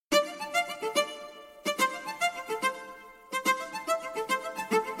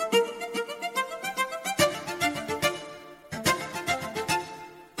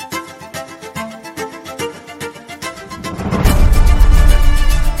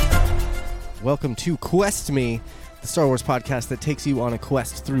Welcome to Quest Me, the Star Wars podcast that takes you on a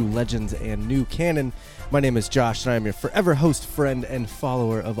quest through legends and new canon. My name is Josh, and I am your forever host, friend, and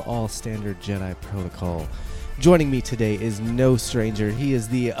follower of all standard Jedi protocol. Joining me today is no stranger. He is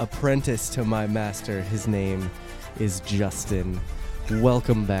the apprentice to my master. His name is Justin.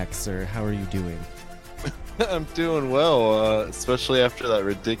 Welcome back, sir. How are you doing? I'm doing well, especially after that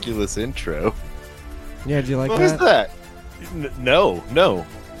ridiculous intro. Yeah, do you like what that? What was that? No.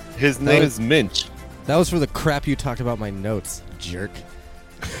 His name is Minch. That was for the crap you talked about my notes, jerk.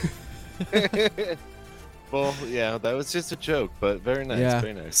 Well, yeah, that was just a joke, but very nice, yeah,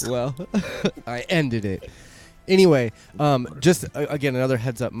 very nice. Well, I ended it. Anyway, just again, another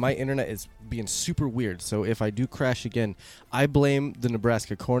heads up. My internet is being super weird, so if I do crash again, I blame the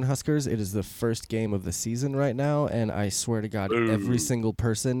Nebraska Cornhuskers. It is the first game of the season right now, and I swear to God, every single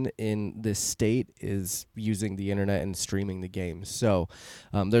person in this state is using the internet and streaming the game. So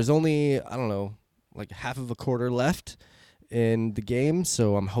there's only, I don't know, like half of a quarter left in the game,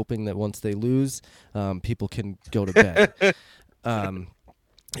 so I'm hoping that once they lose, people can go to bed.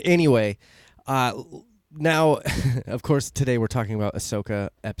 Anyway, now, of course, today we're talking about Ahsoka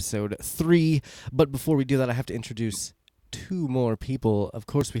Episode 3, but before we do that, I have to introduce two more people. Of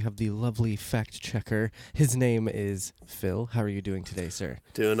course, we have the lovely fact checker. His name is Phil. How are you doing today, sir?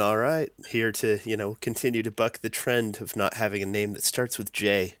 Doing all right. Here to, continue to buck the trend of not having a name that starts with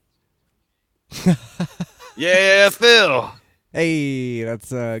J. Yeah, Phil! Hey, that's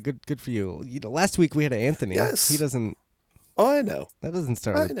good for you. Last week we had Anthony. Yes. He doesn't... Oh, I know. That doesn't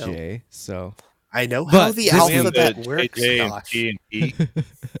start with J, so... I know but how the alphabet works, J and Josh. P and P.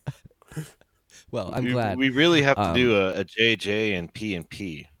 Well, I'm glad. We really have to do a JJ and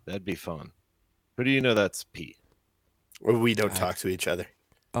P. That'd be fun. Who do you know that's P? We don't talk to each other.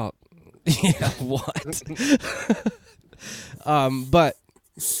 Oh, yeah, what? But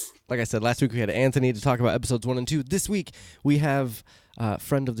like I said, last week we had Anthony to talk about episodes 1 and 2. This week we have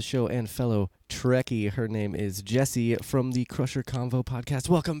friend of the show and fellow Trekkie. Her name is Jessi from the Crusher Convo podcast.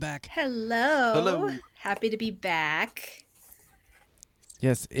 Welcome back. Hello. Happy to be back.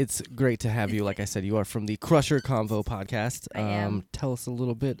 Yes, it's great to have you. Like I said, you are from the Crusher Convo podcast. I am. Tell us a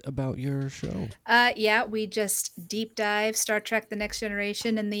little bit about your show. Yeah, we just deep dive Star Trek The Next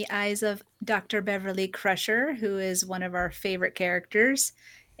Generation in the eyes of Dr. Beverly Crusher, who is one of our favorite characters.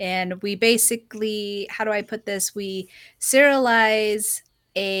 And we basically, how do I put this? We serialize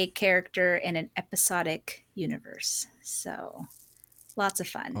a character in an episodic universe. So lots of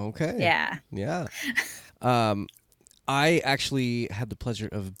fun. Okay. Yeah. I actually had the pleasure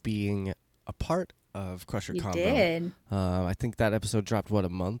of being a part of Crusher Convo. You did. I think that episode dropped, a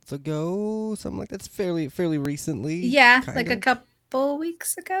month ago? Something like that's fairly recently. Yeah, like a couple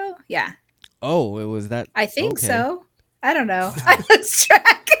weeks ago. Yeah. Oh, it was that. I think okay. so. I don't know. I lost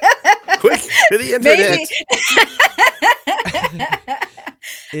track. Quick to the internet.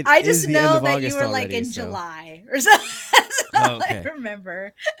 I just know that August you were already, in so. July or something. That's all Okay. I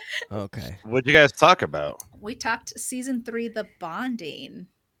remember. Okay. What'd you guys talk about? We talked season 3, The Bonding.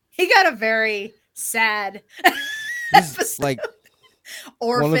 He got a very sad This is like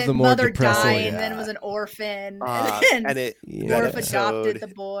orphan, one of the more mother depressing- died, Yeah. and then was an orphan. And and Yeah. Worf that adopted episode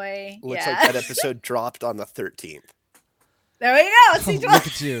the boy. looks Yeah. like that episode dropped on the 13th. There we go. See, look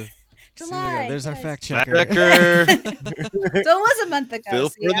at you. July. There's our Nice. fact checker. Checker. So it was a month ago. Phil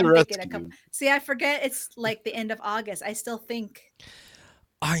See, for the I'm thinking rescue. See, I forget it's like the end of August. I still think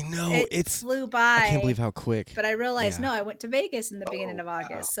I know it it's. flew by. I can't believe how quick. But I realized, Yeah. no, I went to Vegas in the beginning of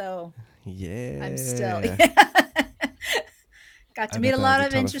August, so Yeah. I'm still got to I meet bet that was a lot a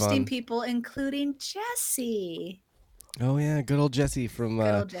of ton of interesting fun. people, including Jessi. Oh yeah, good old Jessi from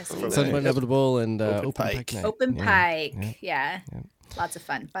Good old Jessi. from Somewhat Yep. Inevitable and Open Open Pike. Pike Night. Open Yeah. Pike. Yeah. Yeah. Lots of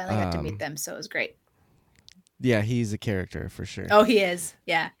fun. Finally got to meet them, so it was great. Yeah, he's a character for sure. Oh, he is.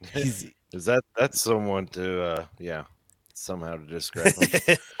 Yeah. He's That's someone to somehow to describe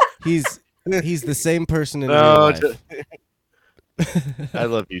him. he's the same person in real No, life. I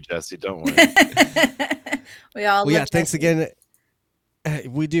love you, Jessi. Don't worry. We all Well, yeah, love thanks Jessi. again.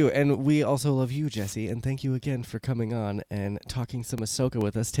 We do, and we also love you, Jessi, and thank you again for coming on and talking some Ahsoka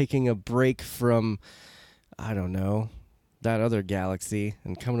with us, taking a break from, I don't know, that other galaxy,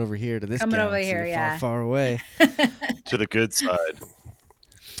 and coming over here to this Coming over galaxy here, far, yeah. far away. To the good side.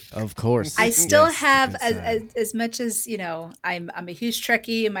 Of course. I still Yes, have it's, as much as I'm a huge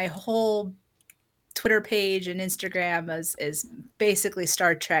Trekkie, and my whole Twitter page and Instagram is basically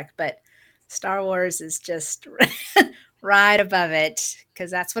Star Trek, but Star Wars is just right above it because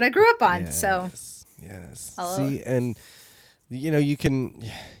that's what I grew up on. So Yes. Hello. See, and you can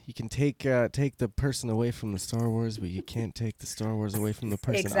take the person away from the Star Wars, but you can't take the Star Wars away from the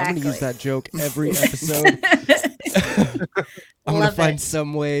person. I'm going to use that joke every episode. I'm going to find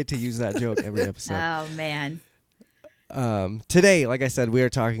some way to use that joke every episode. Oh, man. Today, like I said, we are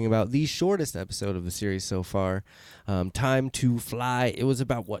talking about the shortest episode of the series so far, Time to Fly. It was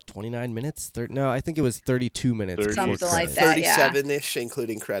about, 29 minutes? No, I think it was 32 minutes. Something like that, 37-ish,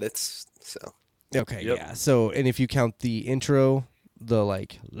 including credits. So okay, yeah. So, and if you count the intro, the,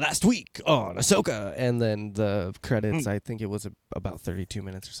 last week on Ahsoka, and then the credits, I think it was about 32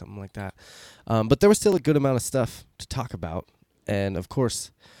 minutes or something like that. But there was still a good amount of stuff to talk about. And, of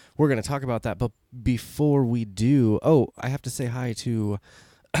course, we're going to talk about that. But before we do, I have to say hi to,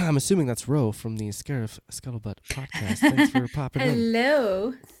 I'm assuming that's Ro from the Scarif Scuttlebutt podcast. Thanks for popping in.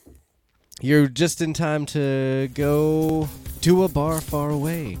 Hello. You're just in time to go to a bar far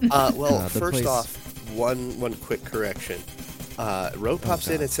away. First off, one quick correction. Ro pops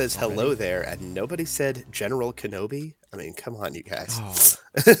in and says hello there, and nobody said General Kenobi. I mean, come on, you guys.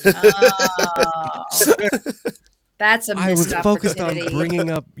 That's a I was missed focused on opportunity.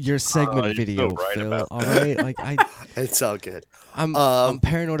 bringing up your segment video, so right Phil. about All right, It's all good. I'm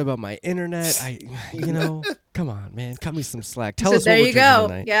paranoid about my internet. Come on, man, cut me some slack. Tell So us there what we're you drinking go.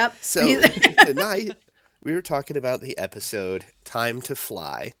 tonight. Yep. So tonight we were talking about the episode Time to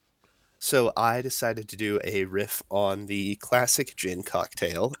Fly. So I decided to do a riff on the classic gin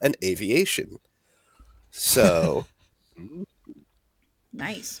cocktail and aviation. So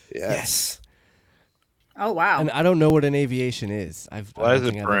Nice. yes. Oh, wow. And I don't know what an aviation is. Why is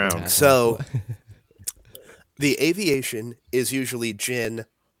it brown? So the aviation is usually gin,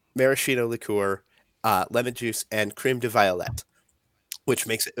 maraschino liqueur, lemon juice, and creme de violette, which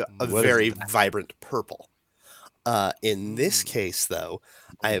makes it a What is very vibrant purple. In this case, though,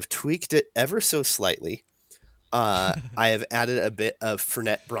 I have tweaked it ever so slightly. I have added a bit of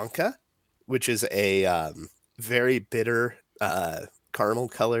Fernet Branca, which is a very bitter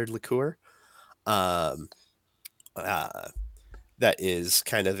caramel-colored liqueur. That is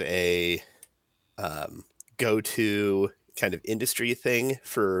kind of a go-to kind of industry thing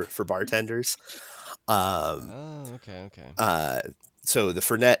for bartenders. Okay. So the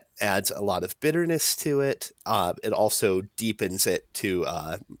Fernet adds a lot of bitterness to it. It also deepens it to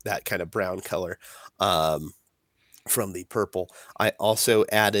that kind of brown color from the purple. I also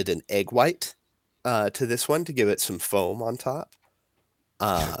added an egg white to this one to give it some foam on top.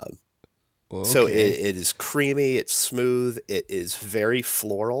 So it is creamy, it's smooth, it is very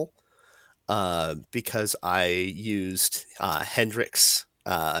floral because I used Hendrick's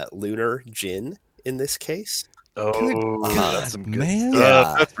Lunar Gin in this case. Oh, that's some good man. stuff.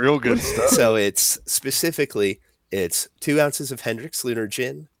 Yeah. That's real good stuff. So it's 2 ounces of Hendrick's Lunar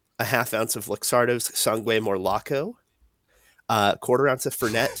Gin, a half ounce of Luxardo's Sangue Morlaco, quarter ounce of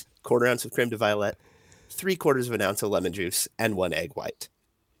Fernet, quarter ounce of creme de violette, 3/4 of an ounce of lemon juice, and 1 egg white.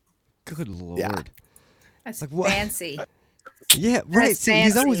 Good Lord. Yeah. That's Like, what? fancy. Yeah, right. That's See,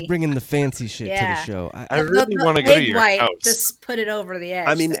 he's always fancy. bringing the fancy shit to the Yeah. show. I really want to go to egg your white house. just put it over the edge.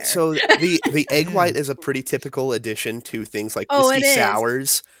 I mean, there. so the egg white is a pretty typical addition to things like Oh, whiskey it is.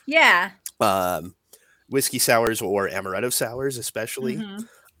 sours, Yeah. whiskey sours or amaretto sours, especially. Mhm.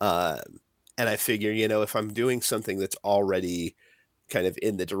 And I figure, if I'm doing something that's already kind of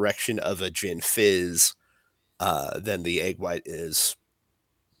in the direction of a gin fizz, then the egg white is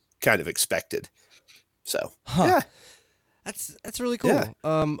kind of expected. So, Huh. yeah. That's really cool. Yeah.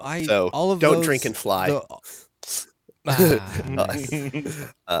 All of don't those, drink and fly. And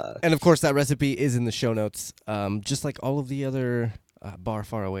of course, that recipe is in the show notes, just like all of the other bar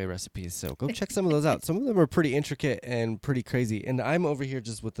far away recipes. So go check some of those out. Some of them are pretty intricate and pretty crazy. And I'm over here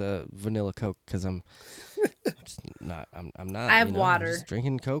just with a vanilla Coke because I'm just not. I'm not. I have I'm water. just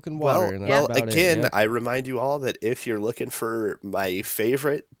drinking Coke and water. and that's Well, about again, it. Yep. I remind you all that if you're looking for my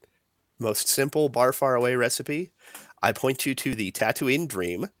favorite, most simple bar far away recipe, I point you to the Tatooine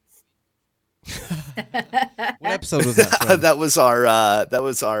Dream. What episode was that from? that was our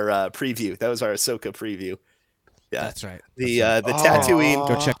preview. That was our Ahsoka preview. Yeah, That's right. the That's right. Tatooine.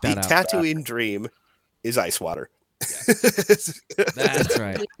 Go check that the out. Tatooine Dream is ice water. That's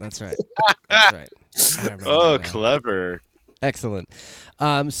right. That's right. That's right. I remember Oh, now. clever. Excellent.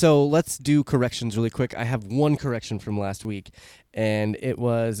 So let's do corrections really quick. I have one correction from last week, and it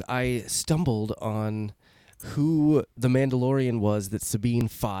was I stumbled on who the Mandalorian was that Sabine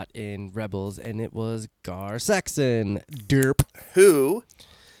fought in Rebels, and it was Gar Saxon. Derp. Who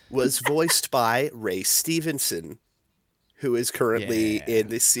was voiced by Ray Stevenson, who is currently Yeah. in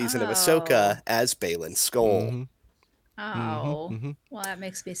this season of Ahsoka as Balin Skoll. Mhm. Oh, mhm. well, that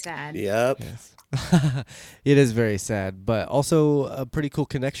makes me sad. Yep. Yes. It is very sad, but also a pretty cool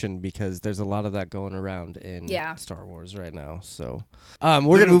connection because there's a lot of that going around in Yeah. Star Wars right now. So we're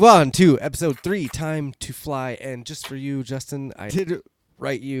going to move on to episode 3, Time to Fly. And just for you, Justin, I did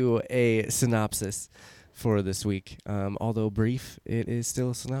write you a synopsis for this week. Although brief, it is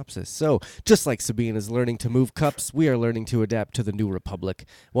still a synopsis. So, just like Sabine is learning to move cups, we are learning to adapt to the New Republic,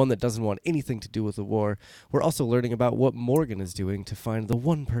 one that doesn't want anything to do with the war. We're also learning about what Morgan is doing to find the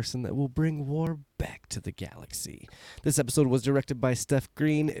one person that will bring war back to the galaxy. This episode was directed by Steph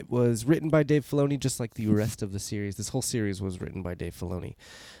Green. It was written by Dave Filoni, just like the rest of the series. This whole series was written by Dave Filoni.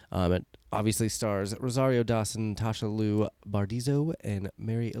 It obviously stars Rosario Dawson, Tasha Lou Bardizzo, and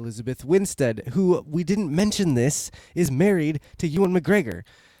Mary Elizabeth Winstead, who, we didn't mention this, is married to Ewan McGregor,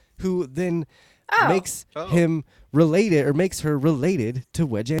 who then makes him related, or makes her related to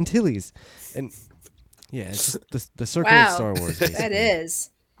Wedge Antilles. And yeah, it's just the circle of Star Wars. Basically. That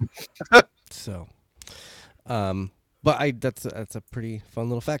is. So, but that's a pretty fun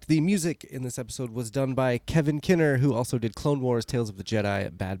little fact. The music in this episode was done by Kevin Kinner, who also did Clone Wars, Tales of the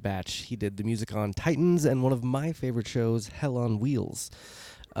Jedi, Bad Batch. He did the music on Titans and one of my favorite shows, Hell on Wheels.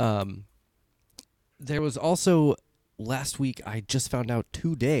 There was also, last week, I just found out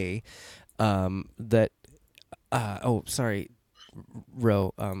today that,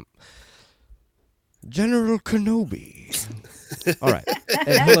 Ro, General Kenobi. All right.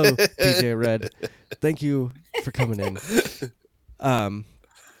 And hello, DJ Red. Thank you for coming in.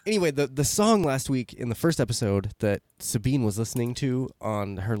 Anyway, the song last week in the first episode that Sabine was listening to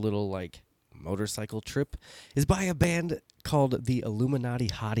on her little motorcycle trip is by a band called the Illuminati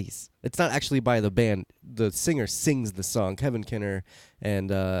Hotties. It's not actually by the band. The singer sings the song. Kevin Kinner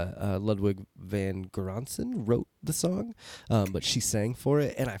and Ludwig van Goranson wrote the song, but she sang for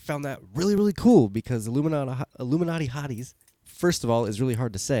it, and I found that really, really cool because Illuminati Hotties, first of all, is really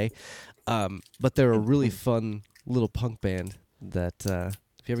hard to say, but they're a really fun little punk band that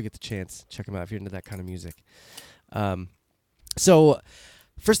if you ever get the chance, check them out if you're into that kind of music. So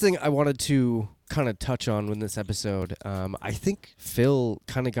first thing I wanted to kind of touch on in this episode, I think Phil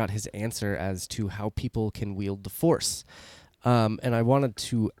kind of got his answer as to how people can wield the Force. And I wanted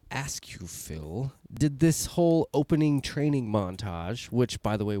to ask you, Phil, did this whole opening training montage, which,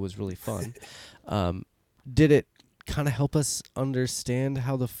 by the way, was really fun, did it kind of help us understand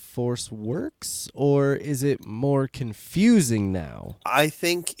how the Force works, or is it more confusing now? I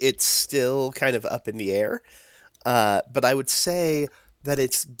think it's still kind of up in the air, but I would say that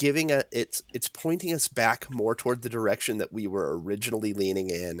it's pointing us back more toward the direction that we were originally leaning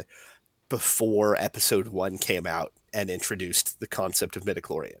in before episode 1 came out and introduced the concept of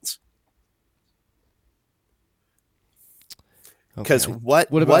midichlorians. Because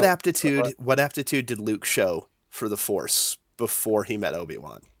what aptitude did Luke show for the Force before he met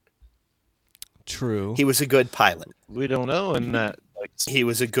Obi-Wan? True. He was a good pilot. We don't know, and that he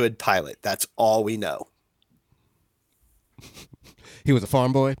was a good pilot. That's all we know. He was a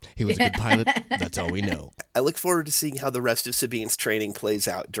farm boy. He was a good pilot. That's all we know. I look forward to seeing how the rest of Sabine's training plays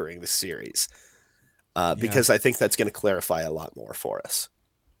out during the series, because I think that's going to clarify a lot more for us.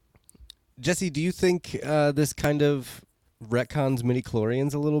 Jessi, do you think this kind of retcons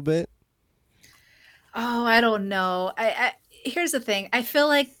midichlorians a little bit? Oh, I don't know. I here's the thing. I feel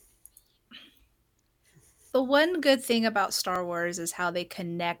like the one good thing about Star Wars is how they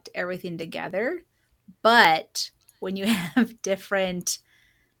connect everything together, but when you have different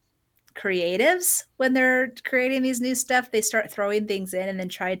creatives, when they're creating these new stuff, they start throwing things in and then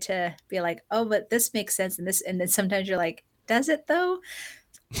try to be like, oh, but this makes sense. And then sometimes you're like, does it though?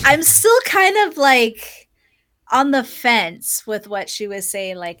 I'm still kind of on the fence with what she was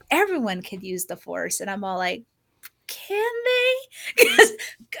saying. Like, everyone could use the Force. And I'm all like, can they? Because,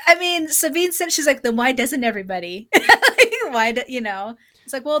 I mean, Sabine said, she's like, then why doesn't everybody? Why do,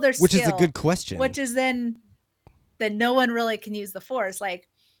 it's like, well, there's which is a good question. Which is then no one really can use the Force. Like,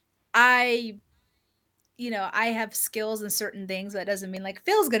 I have skills in certain things. That doesn't mean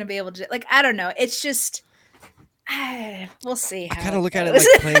Phil's going to be able to, I don't know. It's just, we'll see. I kind of look at it like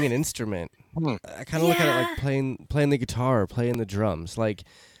playing an instrument. I kind of look at it like playing the guitar or playing the drums. Like,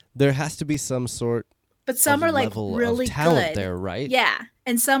 there has to be some sort but some are really of talent good there, right? Yeah.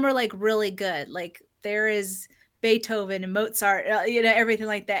 And some are really good. Like, there is Beethoven and Mozart, everything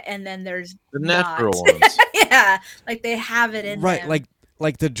like that. And then there's the natural ones. Yeah. Like, they have it in them.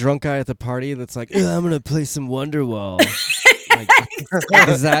 Like the drunk guy at the party that's like, I'm going to play some Wonderwall.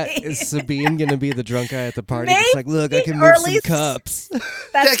 Is Sabine going to be the drunk guy at the party? Maybe, it's like, look, I can move some cups.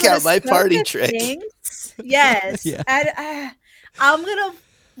 Check out my party trick. Yes. Yeah. I'm going to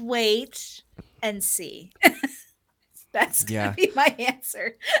wait and see. That's Yeah. gonna be my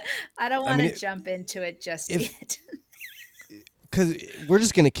answer. I don't want to mean, jump into it just if- yet. Because we're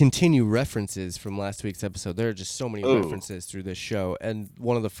just going to continue references from last week's episode. There are just so many Ooh. references through this show, and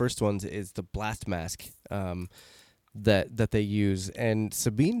one of the first ones is the blast mask that they use. And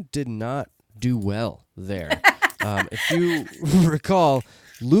Sabine did not do well there. If you recall,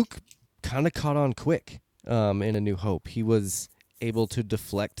 Luke kind of caught on quick in A New Hope. He was able to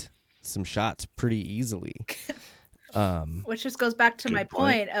deflect some shots pretty easily. Which just goes back to Good my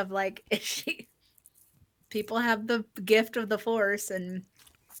point. point of like, people have the gift of the Force, and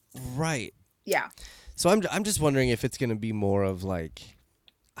Right. yeah, So I'm just wondering if it's going to be more of like,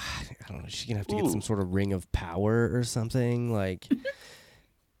 I don't know, she's going to have to get some Ooh. sort of ring of power or something. Like,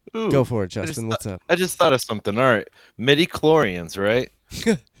 Ooh, go for it, I Justin. just What's up? I just thought of something. All right, midi-chlorians, right?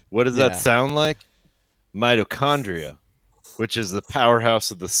 What does Yeah. that sound like? Mitochondria, which is the powerhouse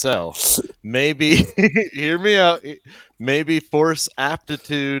of the cell. Maybe, hear me out. Maybe force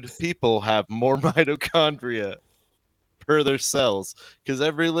aptitude people have more mitochondria per their cells, because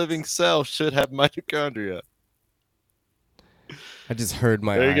every living cell should have mitochondria. I just heard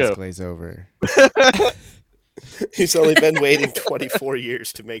my There you eyes go. glaze over. He's only been waiting 24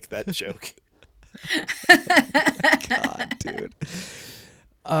 years to make that joke. God, dude.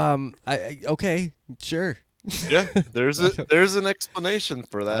 Okay, sure. Yeah, there's an explanation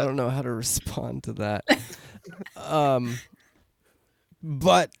for I that. don't know how to respond to that.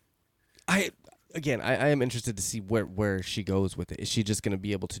 But I am interested to see where she goes with it. Is she just going to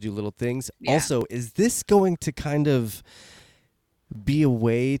be able to do little things? Yeah. Also, is this going to kind of be a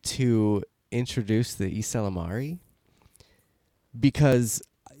way to introduce the Isalamari? Because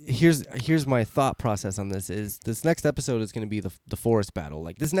here's my thought process on this: is this next episode is going to be the forest battle.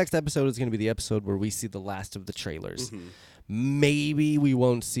 Like, this next episode is going to be the episode where we see the last of the trailers. Mhm. Maybe we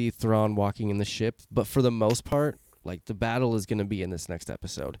won't see Thrawn walking in the ship, but for the most part, like, the battle is going to be in this next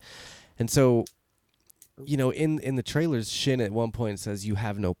episode. And so, you know, in the trailers, Shin at one point says, "You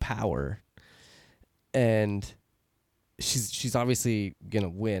have no power," and she's obviously gonna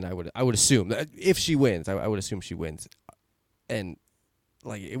win. I would assume that if she wins, I would assume she wins, and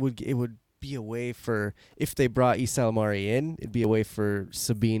like it would be a way for, if they brought Isalamari in, it'd be a way for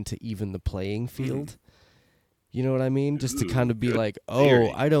Sabine to even the playing field. You know what I mean? Just to kind of be good like, theory.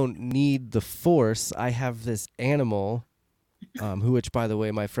 oh, I don't need the Force. I have this animal, which, by the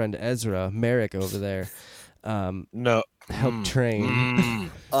way, my friend Ezra Merrick over there, No, helped train.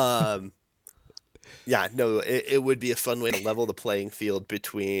 Yeah, no, it would be a fun way to level the playing field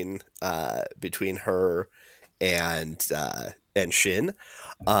between her and Shin.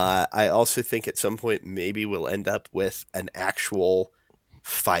 I also think at some point maybe we'll end up with an actual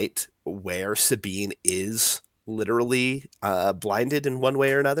fight where Sabine is literally blinded in one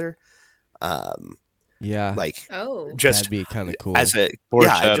way or another. Yeah, Like oh, just that'd be kind of cool. as a just a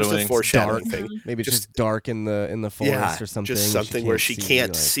Foreshadowing. foreshadowing Dark. thing. Maybe it's just- just dark in the forest or something. Just and something where she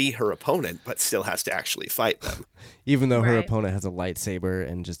can't like- see her opponent, but still has to actually fight them. even though her Right. opponent has a lightsaber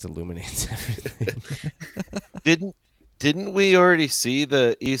and just illuminates everything. Didn't we already see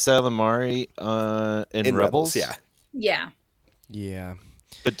the Isalamari in Rebels? Yeah. yeah. Yeah,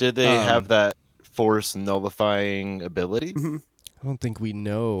 But did they have that force nullifying ability? Mhm. I don't think we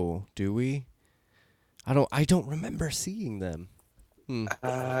know, do we? I don't remember seeing them.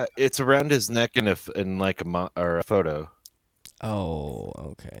 It's around his neck in like a photo. Oh,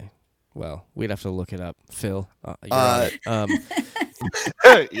 okay. Well, we'd have to look it up. Phil, you're on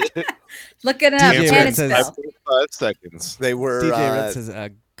it. Look it up. DJ Can Red it says- spell? 5 seconds. They were DJ Red says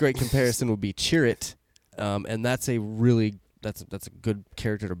a great comparison would be Chirrut, and that's a good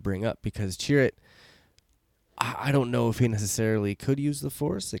character to bring up, because Chirrut, I don't know if he necessarily could use the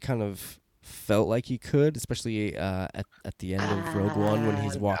Force. It kind of felt like he could, especially at the end of Rogue One when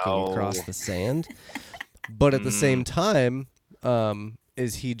he's walking no. across the sand. But at the same time,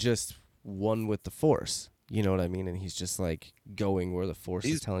 is he just one with the Force? You know what I mean? And he's just like going where the Force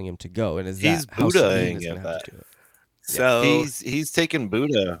is telling him to go. And is he's that how Sabine Buddha-ing is gonna at have that. to do it? so He's taking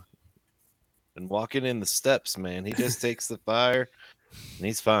Buddha and walking in the steps, man. He just takes the fire and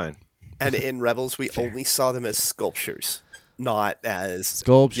he's fine. and in Rebels we only saw them as sculptures, not as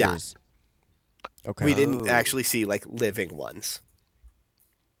Sculptures. Okay. we didn't actually see like living ones.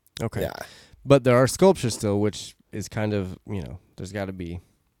 Okay. Yeah. But there are sculptures still, which is kind of, there's got to be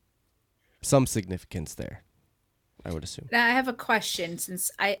some significance there, I would assume. Now I have a question,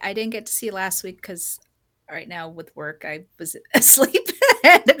 since I didn't get to see last week because right now with work I was asleep. I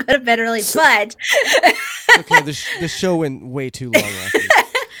had to go to bed early, but Okay, the show went way too long last week.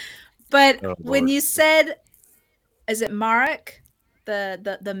 but Oh, when Lord. you said, is it Marek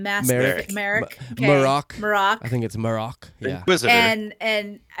the master Merrick. Merrick. Marok. I think it's Marok. Yeah. Inquisitor.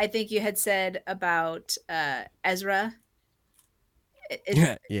 And I think you had said about Ezra.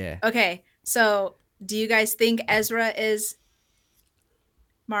 Yeah. Okay, so do you guys think Ezra is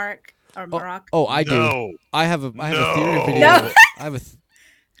Mark or Marok? Oh, I do. No. I have a theory No. video. No. I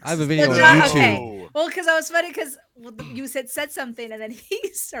have a video Well, on John, YouTube. okay. Well, because I was funny because you said something and then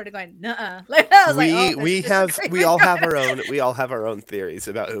he started going nuh-uh. Like I was like, oh, we all have our own theories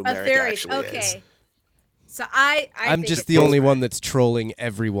about who Merrick theories. actually is. Okay. So I'm think just the only one that's trolling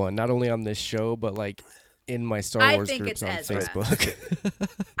everyone, not only on this show, but like in my Star Wars groups on Facebook.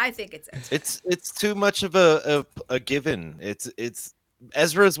 I think it's Ezra. It's too much of a given. It's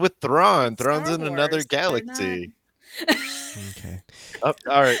Ezra's with Thrawn. Thrawn's in another galaxy. Okay. Oh,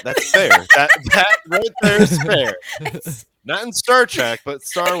 all right, that's fair. that right there is fair. Not in Star Trek, but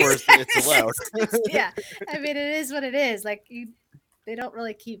Star Wars, it's allowed. Yeah, I mean, it is what it is. Like they don't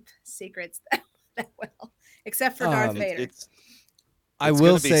really keep secrets that well, except for Darth Vader. I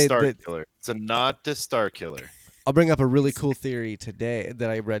will say Star Killer. It's a nod to Star Killer. I'll bring up a really cool theory today that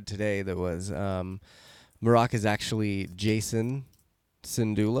I read today. That was Marok is actually Jason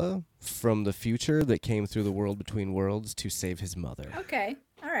Syndulla from the future that came through the world between worlds to save his mother. Okay,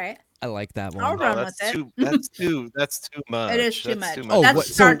 all right. I like that one. I'll run with it. That's too much. It is too much. Oh,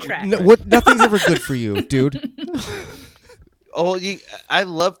 that's Star Trek. Nothing's ever good for you, dude. Oh, I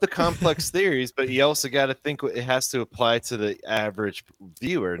love the complex theories, but you also got to think it has to apply to the average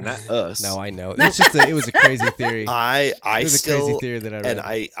viewer, not us. No, I know. It's just it was a crazy theory. I still, a crazy theory that I read. And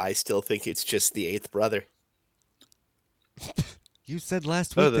I still think it's just the eighth brother. You said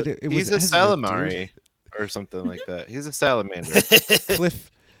last week that it was he's a Ezra, salamari or something like that. He's a salamander.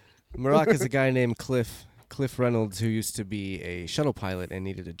 Cliff Marok is a guy named Cliff Reynolds who used to be a shuttle pilot and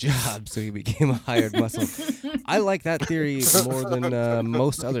needed a job, so he became a hired muscle. I like that theory more than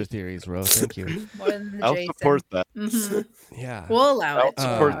most other theories, Ro. Thank you. More than the I'll Jason. support that. Mm-hmm. Yeah. We'll allow it.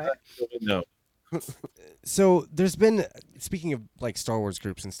 I'll support that. No. So there's been, speaking of like Star Wars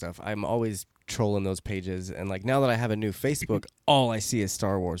groups and stuff, I'm always trolling those pages, and like now that I have a new Facebook, all I see is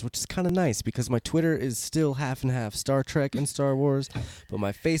Star Wars, which is kind of nice because my Twitter is still half and half Star Trek and Star Wars, but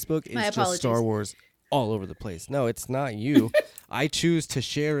my Facebook is just Star Wars all over the place. No, it's not you. I choose to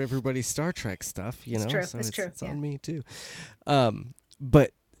share everybody's Star Trek stuff, you know. True. So it's true. It's on me too.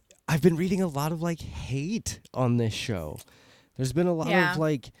 But I've been reading a lot of like hate on this show. There's been a lot of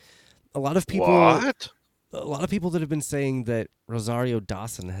like a lot of people that have been saying that Rosario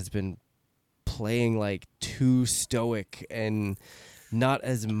Dawson has been playing like too stoic and not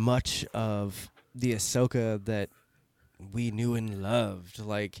as much of the Ahsoka that we knew and loved.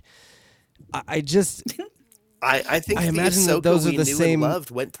 Like I just I think I the imagine that Ahsoka those are we the knew same. and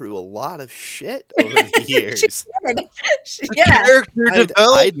loved went through a lot of shit over the years. Yeah. Character I'd be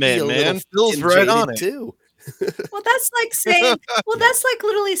development, a man, little feels right on jaded it. too. Well, that's like saying, that's like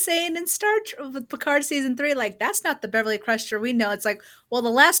literally saying in with Picard season 3, like that's not the Beverly Crusher we know. It's like, well, a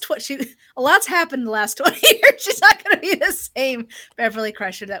lot's happened in the last 20 years. She's not going to be the same Beverly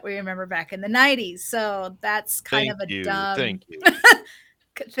Crusher that we remember back in the 90s. So that's kind of a dumb Thank you.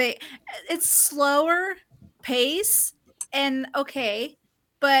 thing. It's slower pace and okay,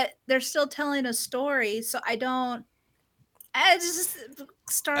 but they're still telling a story. So it's just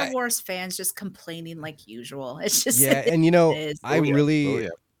Star Wars fans just complaining like usual. It's just and you know,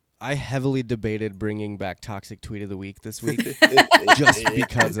 I heavily debated bringing back Toxic Tweet of the Week this week just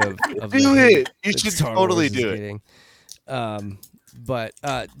because of do it. You should totally do it. But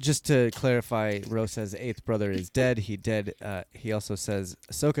just to clarify, Rose says eighth brother is dead. He also says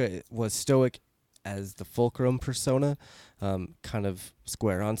Ahsoka was stoic as the fulcrum persona, kind of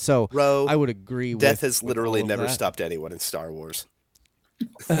square on. So Ro, I would agree. Death has literally with never that. stopped anyone in Star Wars.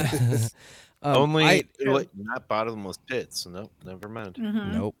 Only not bottomless pits. Nope, never mind.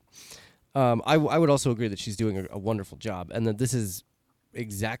 Mm-hmm. Nope. I would also agree that she's doing a wonderful job, and that this is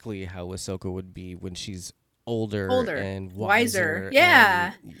exactly how Ahsoka would be when she's older and wiser.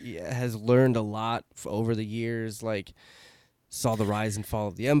 Yeah. And has learned a lot over the years. Like saw the rise and fall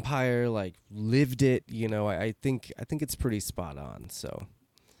of the Empire. Like lived it. You know, I think it's pretty spot on. So.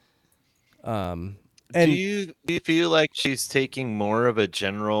 And do you feel like she's taking more of a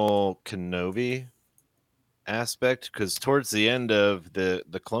General Kenobi aspect? Because towards the end of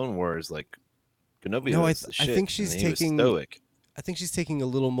the Clone Wars, like Kenobi was the shit. I think she's taking stoic. I think she's taking a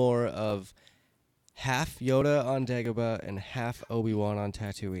little more of half Yoda on Dagobah and half Obi-Wan on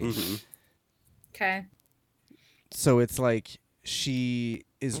Tatooine. Mm-hmm. Okay. So it's like she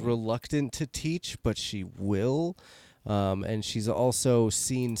is reluctant to teach, but she will. And she's also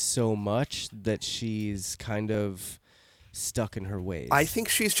seen so much that she's kind of stuck in her ways. I think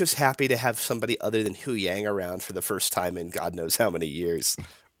she's just happy to have somebody other than Hu Yang around for the first time in God knows how many years.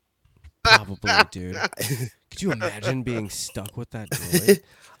 Probably, dude. Could you imagine being stuck with that droid?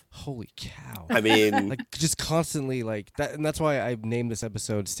 Holy cow. I mean, Like just constantly like that, and that's why I named this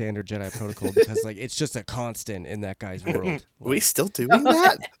episode Standard Jedi Protocol, because like it's just a constant in that guy's world. we still doing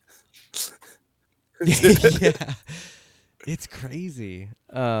that? Yeah. It's crazy.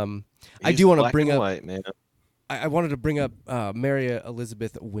 I do want to Black bring and up white, man. I wanted to bring up Maria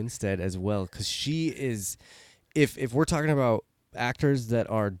Elizabeth Winstead as well, because she is, if we're talking about actors that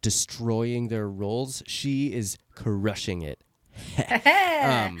are destroying their roles, she is crushing it.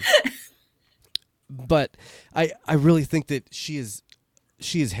 But I really think that she is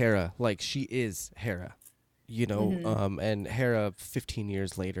Hera, like she is Hera, you know, and Hera 15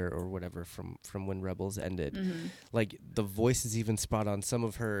 years later or whatever from when Rebels ended, like the voice is even spot on. Some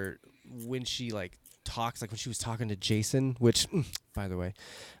of her when she like talks, like when she was talking to Jason, which by the way,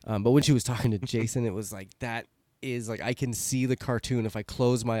 but when she was talking to Jason, it was like that is like I can see the cartoon. If I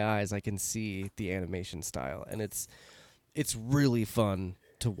close my eyes, I can see the animation style, and it's really fun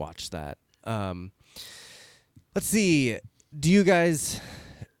to watch that. Let's see. Do you guys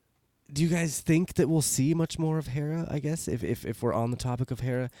think that we'll see much more of Hera? I guess if we're on the topic of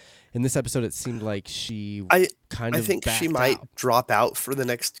Hera, in this episode, it seemed like she I backed think she might out. drop out for the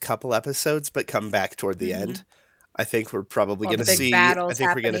next couple episodes, but come back toward the end. I think we're probably All going to the big see. battles I think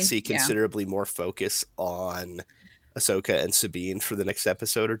we're going to happening, see yeah. considerably more focus on Ahsoka and Sabine for the next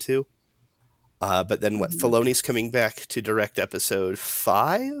episode or two. But then what? Filoni's coming back to direct episode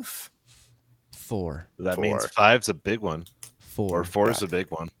 5. 4. That 4. means 5's a big one, 4. or 4's a big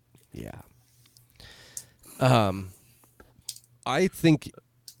one. Yeah. I think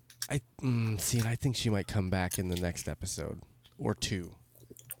I think she might come back in the next episode or 2.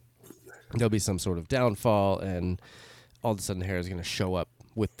 There'll be some sort of downfall, and all of a sudden Hera's going to show up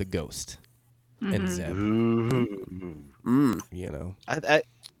with the ghost and Zeb. Ooh. You know,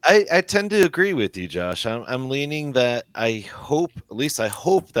 I tend to agree with you, Josh. I'm leaning that I hope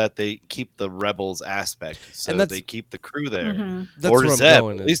that they keep the Rebels aspect, so And that's- they keep the crew there. that's Or where I'm Zeb.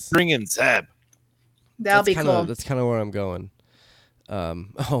 going. At least bring in Zeb. That'll be cool. That's kind of where I'm going.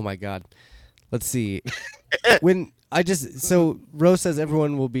 Oh my God. Let's see. So Rose says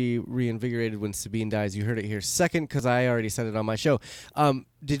everyone will be reinvigorated when Sabine dies. You heard it here second, because I already said it on my show. When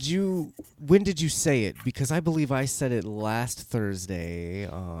did you say it? Because I believe I said it last Thursday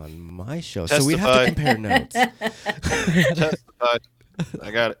on my show. So we'd have to compare notes. Testified.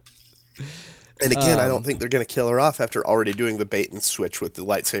 I got it. And again, I don't think they're going to kill her off after already doing the bait and switch with the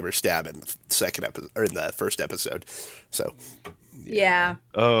lightsaber stab in the second episode or in the first episode. So Yeah,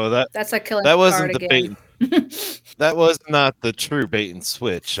 Oh, that's like killing that Picard wasn't the again. bait. That was not the true bait and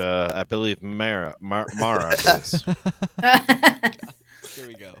switch. I believe Mara was. Here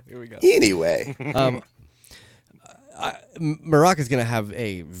we go. anyway, Maraka's going to have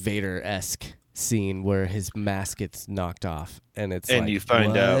a Vader-esque scene where his mask gets knocked off, and it's And like, you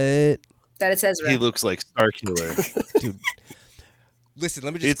find out what? That it says He looks like Starkiller. Dude. Listen,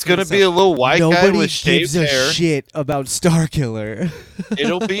 let me just. It's gonna be a little white guy Nobody with shaved gives a hair. shit about Starkiller.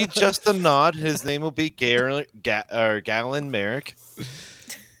 It'll be just a nod. His name will be Galen Merrick.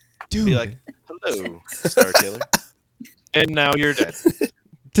 Dude, Be like, hello, Starkiller. And now you're dead.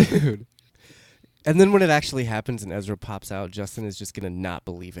 dude. And then when it actually happens and Ezra pops out, Justin is just going to not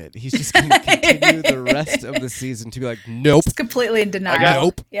believe it. He's just going to continue the rest of the season to be like, nope, It's completely in denial.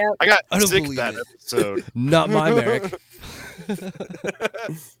 nope, Yep. I got I don't sick believe that it. episode. not my Merrick.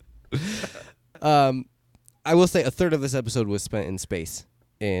 I will say a third of this episode was spent in space,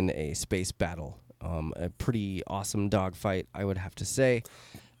 in a space battle. A pretty awesome dogfight, I would have to say.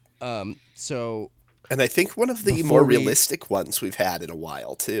 So and I think one of the Before more we- realistic ones we've had in a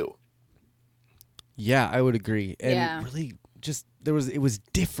while too. yeah, I would agree. And Yeah. really, just it was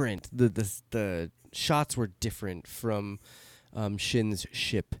different. The shots were different from Shin's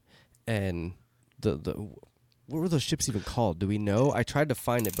ship, and the what were those ships even called? Do we know? I tried to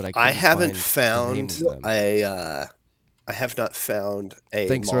find it, but I couldn't I haven't find the names of them. I have not found a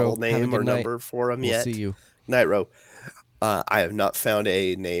Thanks, model Ro. Have a name or good night. number for them We'll yet. see you. Night Row. I have not found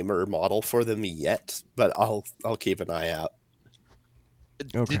a name or model for them yet, but I'll keep an eye out.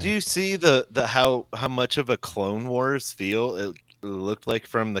 Okay. Did you see the how much of a Clone Wars feel it looked like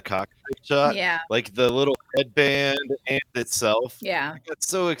from the cockpit shot? Yeah. Like the little headband and itself. Yeah. I got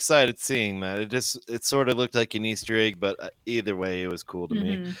so excited seeing that. It sort of looked like an Easter egg, but either way, it was cool to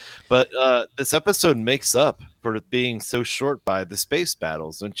me. Mhm. But this episode makes up for it being so short by the space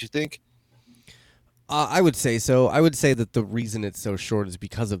battles, don't you think? I would say so. I would say that the reason it's so short is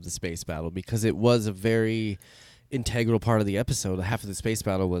because of the space battle, because it was a very integral part of the episode. Half of the space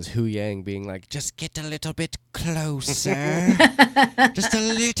battle was Hu Yang being like, "Just get a little bit closer, just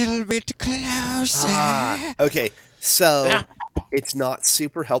a little bit closer." Okay, so it's not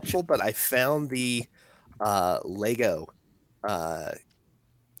super helpful, but I found the Lego. Oh,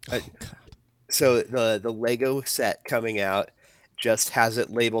 God. So the Lego set coming out just has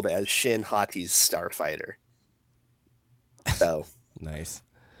it labeled as Shin Hati's Starfighter. So Nice.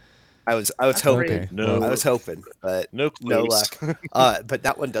 I was That's hoping. Okay. No, I was hoping, but no no clues. luck. But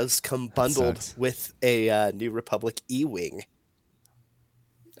that one does come bundled sucks. with a New Republic E-wing.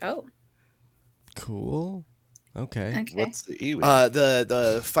 Oh, Cool. Okay. okay. What's the E-wing?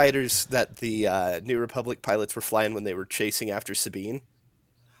 The fighters that the New Republic pilots were flying when they were chasing after Sabine.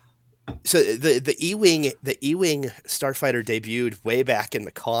 So the E-wing Starfighter debuted way back in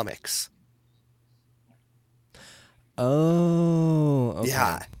the comics. Oh. Okay.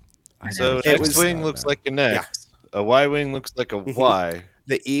 Yeah. So an It was- X-wing looks like an X. A Y-wing looks like a Y.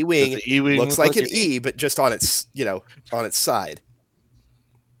 The E-wing Does the E-wing looks look like an E, but just on its side.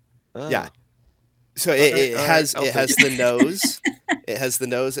 Oh. Yeah. So it Alright, has I'll it take has it. the nose, it has the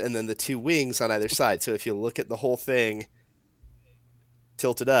nose, and then the two wings on either side. So if you look at the whole thing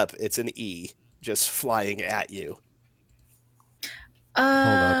tilted up, it's an E just flying at you. Oh,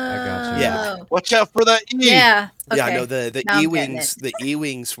 up, I got you. Yeah. Watch out for that E. Yeah. Okay. Yeah, no, the Now I'm E-wings, getting the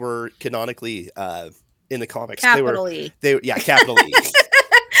E-wings were canonically in the comics. Capital E. Capital E.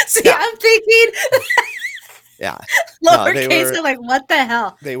 See, Yeah. I'm thinking Yeah. No, they lowercase. were- I'm like, what the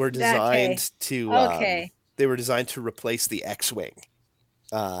hell? They were Okay. designed to Okay. they were designed to replace the X-wing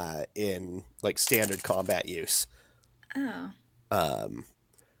in like standard combat use. Oh.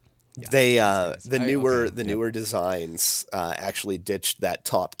 They makes the sense. newer Okay, the yep. newer designs actually ditched that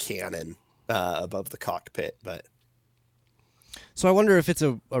top cannon above the cockpit, but So I wonder if it's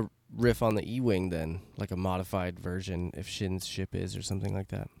a riff on the E-wing then, like a modified version, if Shin's ship is or something like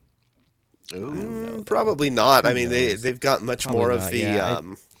that. probably not. I Who mean, knows? they've got much Probably more of not, the yeah.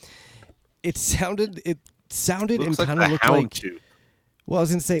 It sounded and Looks like kind the of looked hound like. tooth. Well, I was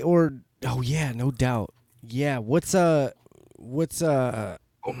gonna say, or oh yeah, no doubt. Yeah, what's Bosk?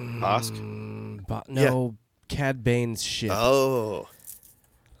 no, Cad Bane's ship. oh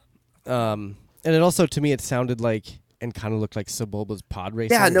And it also to me it sounded like and kind of looked like Sebulba's pod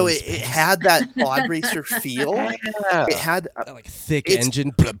racer. yeah, no, in it space. had that pod racer feel. Yeah. It had That, like thick It's-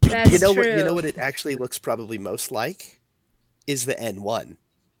 engine. That's you know true. what it actually looks probably most like is the N1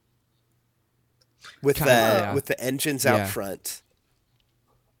 with Kinda, yeah. with the engines Yeah. out front.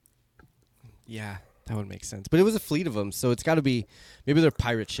 Yeah, that would make sense. But it was a fleet of them, so it's got to be maybe they're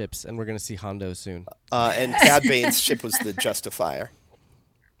pirate ships, and we're gonna see Hondo soon. And Cad Bane's ship was the Justifier.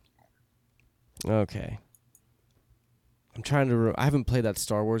 Okay. I'm trying to. I haven't played that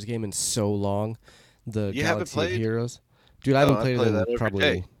Star Wars game in so long. The You haven't Galaxy of played? Heroes, dude. I haven't I played play it that in every probably.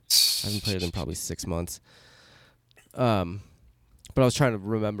 day. I haven't played it in probably 6 months. But I was trying to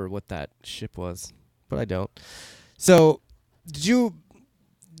remember what that ship was, but I don't. So, did you?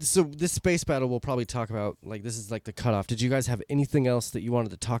 So this space battle we'll probably talk about. Like this is like the cutoff. Did you guys have anything else that you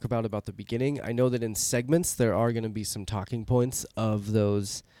wanted to talk about the beginning? I know that in segments there are going to be some talking points of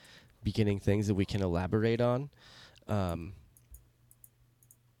those beginning things that we can elaborate on.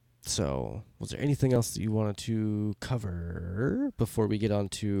 So, was there anything else that you wanted to cover before we get on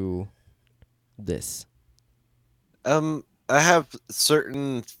to this? I have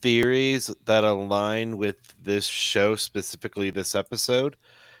certain theories that align with this show, specifically this episode,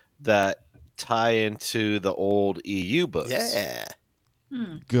 that tie into the old EU books. Yeah.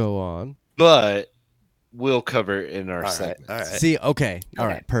 Hmm. Go on. But we'll cover it in our All right. segments. All right. See, okay. All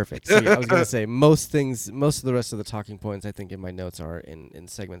Okay. right, perfect. See, I was going to say most of the rest of the talking points I think in my notes are in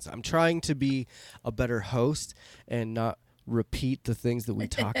segments. I'm trying to be a better host and not repeat the things that we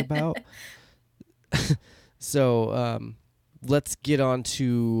talk about. So, let's get on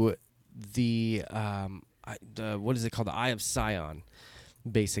to the what is it called? The Eye of Scion.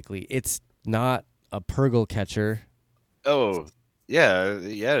 Basically, it's not a Purgle catcher. Oh, yeah, it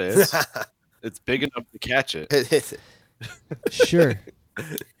is. It's big enough to catch it. Sure,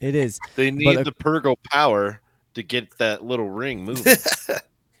 it is. They need a- the Purgle power to get that little ring moving.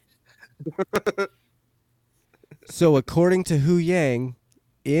 So, according to Hu Yang,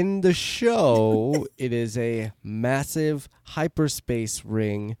 in the show, it is a massive hyperspace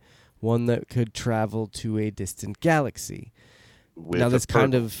ring, one that could travel to a distant galaxy. With Now, a this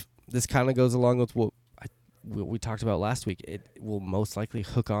kind Purgle. of goes along with what we talked about last week. It will most likely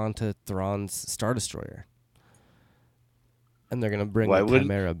hook on to Thrawn's Star Destroyer, and they're gonna bring Why the wouldn't-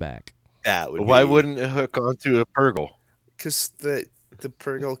 Chimera back. That would Why wouldn't it hook onto a Purgle? Because the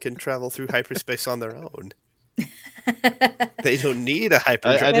Purgle can travel through hyperspace on their own. They don't need a I they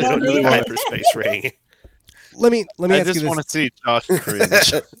just don't really need a want hyperspace ring. Let me I ask you just this. want to see Josh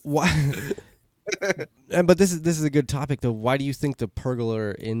cringe. Why? But this is a good topic though. Why do you think the Purgle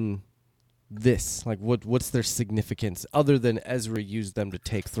are in this? Like, what's their significance other than Ezra used them to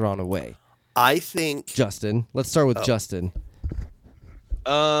take Thrawn away? I think Justin, let's start with Justin.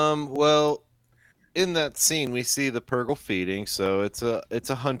 Well, in that scene we see the Purgle feeding, so it's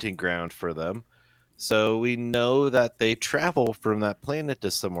a hunting ground for them. So we know that they travel from that planet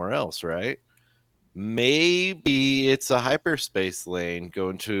to somewhere else, right? Maybe it's a hyperspace lane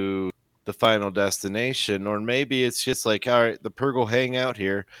going to the final destination, or maybe it's just like, all right, the Purgle hang out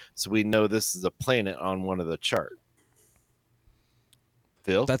here, so we know this is a planet on one of the chart.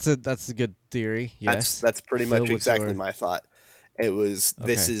 Phil? That's a good theory. Yes, that's pretty Phil, much what's exactly your- my thought. It was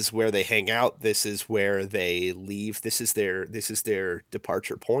this Okay. is where they hang out. This is where they leave. This is their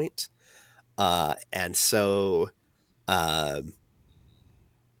departure point. And so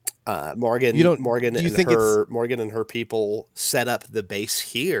Morgan You don't- Morgan do you and think Morgan and her people set up the base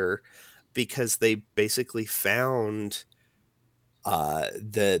here because they basically found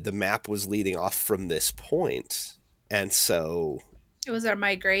the map was leading off from this point, and so It was our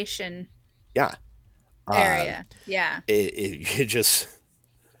migration yeah, area. Yeah. you just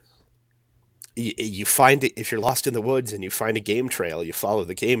you find it. If you're lost in the woods and you find a game trail, you follow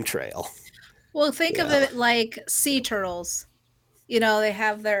the game trail. Well, think of it like sea turtles. You know, they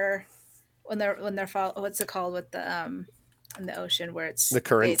have their when they're what's it called with the in the ocean where it's The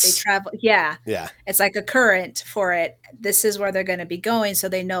currents. They travel. Yeah, Yeah, it's like a current for it. This is where they're going to be going, so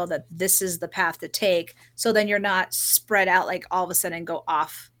they know that this is the path to take. So then you're not spread out like all of a sudden go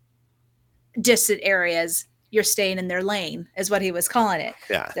off distant areas. You're staying in their lane, is what he was calling it.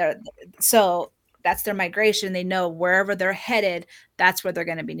 yeah. So that's their migration. They know wherever they're headed, that's where they're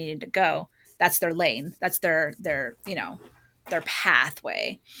going to be needing to go. That's their lane. That's their their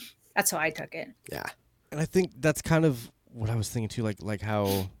pathway. That's how I took it. Yeah. And I think that's kind of what I was thinking too. Like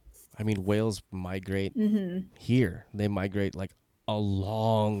how, I mean, whales migrate here. They migrate like a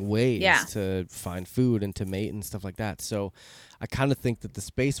long ways to find food and to mate and stuff like that. So I kind of think that the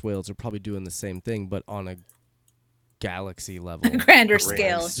space whales are probably doing the same thing, but on a galaxy level, Grander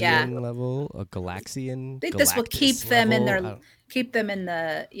scale, yeah. level, a Galaxian. I think this will keep Galactus them in level. their keep them in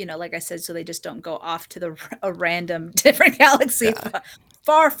the like I said, so they just don't go off to a random different galaxy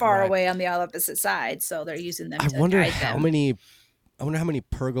far Right. away on the opposite side. So they're using them. I to wonder guide how them. many. I wonder how many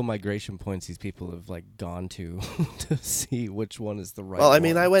Purgle migration points these people have like gone to to see which one is the right. Well, I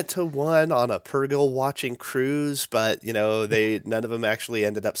mean, one. I went to one on a Purgle watching cruise, but none of them actually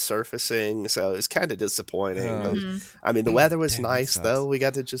ended up surfacing, so it was kind of disappointing. Oh. But, I mean, the weather was Damn, that nice sucks. though. We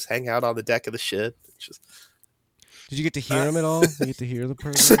got to just hang out on the deck of the ship. It's just Did you get to hear them at all? You get to hear the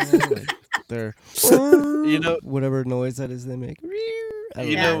Purgle? At all? Like, they're whatever noise that is they make. I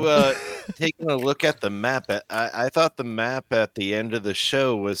don't know. Taking a look at the map, I thought the map at the end of the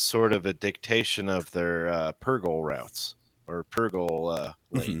show was sort of a dictation of their Purgle routes or Purgle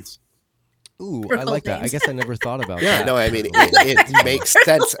lanes. Ooh, I Purple like that. I things. guess I never thought about yeah. that. No, I mean, it makes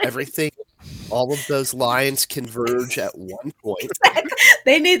sense. Everything, all of those lines converge at one point.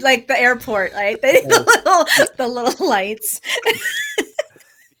 They need like the airport, right? They need the little lights.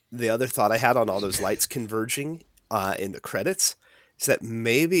 The other thought I had on all those lights converging in the credits is that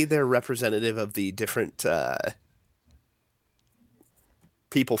maybe they're representative of the different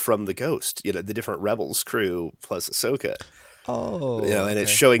people from the Ghost, the different Rebels crew plus Ahsoka, Oh, and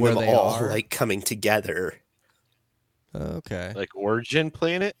it's okay. showing Where them they all are? like coming together. Okay. Like Origin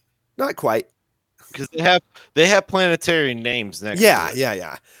Planet, Not quite. because they have planetary names next. Yeah, to it.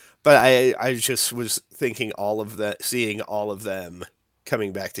 yeah. But I just was thinking seeing all of them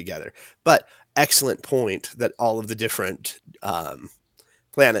coming back together. But excellent point that all of the different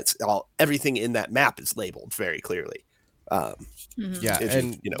planets, everything in that map is labeled very clearly. Yeah, If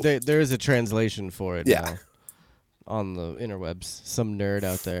you- and there is a translation for it Yeah. now on the interwebs. Some nerd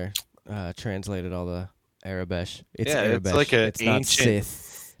out there translated all the Arabesh. It's Yeah, Arabesh. it's like it's not ancient- Sith.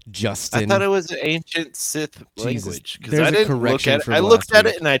 Justin. I thought it was an ancient Sith Jesus, language because there's I a didn't look correction at it. from I looked last at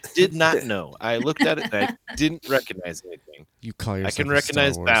week. it and I did not know. I looked at it and I didn't recognize anything. You call yourself can a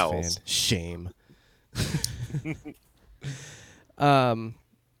recognize Star Wars vowels. fan. Shame.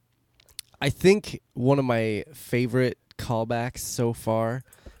 I think one of my favorite callbacks so far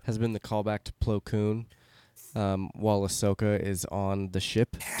has been the callback to Plo Koon while Ahsoka is on the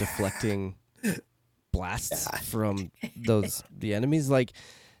ship deflecting blasts from the enemies. Like,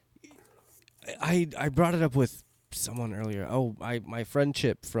 I brought it up with someone earlier. Oh, my friend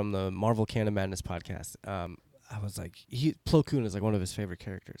Chip from the Marvel Canon Madness podcast. I was like, Plo Koon is like one of his favorite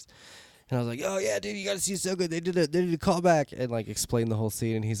characters. And I was like, oh yeah, dude, you gotta see Ahsoka. They did a callback and like explain the whole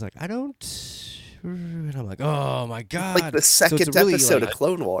scene. And he's like, I don't. And I'm like, oh my god, Like the So second it's really, episode like, of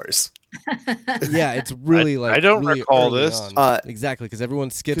Clone Wars. Yeah, it's really I don't really recall early this. on. Exactly, because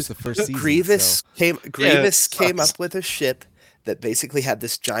everyone skips the first season. Grievous so- came sucks. up with a ship that basically had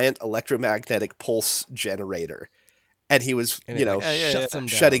this giant electromagnetic pulse generator, and he was, and you it, know, like, shuts them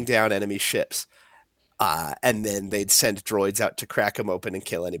shutting down. down enemy ships. And then they'd send droids out to crack them open and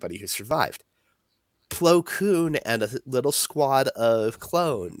kill anybody who survived. Plo Koon and a little squad of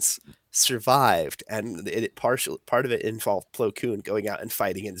clones survived, and part of it involved Plo Koon going out and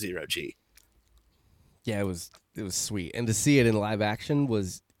fighting in Zero G. Yeah, it was sweet, and to see it in live action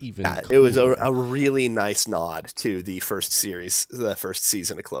was even. It was cooler. a really nice nod to the first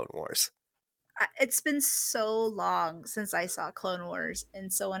season of Clone Wars. It's been so long since I saw Clone Wars,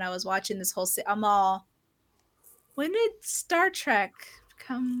 and so when I was watching this whole I'm all, when did Star Trek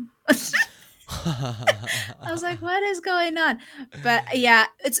come? I was like, what is going on? But yeah,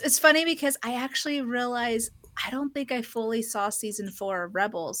 it's funny because I actually realized I don't think I fully saw season 4 of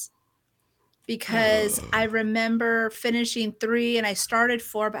Rebels, because I remember finishing 3 and I started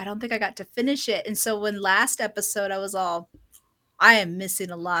 4, but I don't think I got to finish it. And so when last episode I was all, I am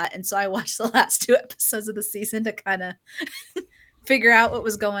missing a lot. And so I watched the last 2 episodes of the season to kind of figure out what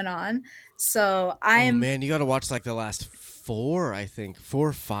was going on. So Oh man, you got to watch like the last 4, I think 4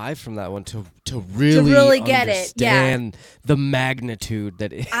 or 5 from that one to really get it. Yeah, understand the magnitude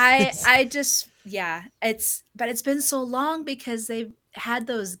that it is. I just but it's been so long because they've had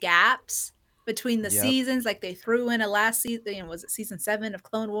those gaps between the Yep. seasons. Like they threw in a last season, was it season 7 of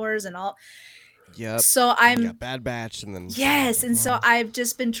Clone Wars and all? Yep. So You I'm got Bad Batch and then yes, and so I've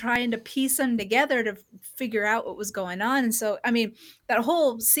just been trying to piece them together to figure out what was going on. And so I mean, that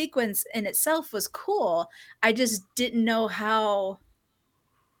whole sequence in itself was cool. I just didn't know how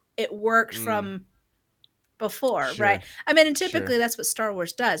it worked from before, Sure. right? I mean, and Sure. typically that's what Star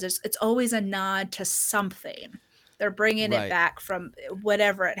Wars does. It's always a nod to something. They're bringing Right. it back from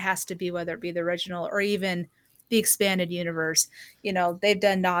whatever it has to be, whether it be the original or even the expanded universe. You know, they've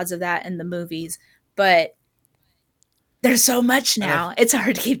done nods of that in the movies, but there's so much now. It's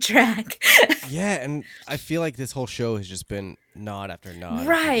hard to keep track. Yeah, and I feel like this whole show has just been nod after nod. after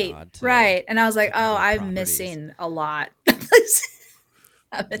Right, nod to- right. And I was like, to oh, other I'm properties. missing a lot.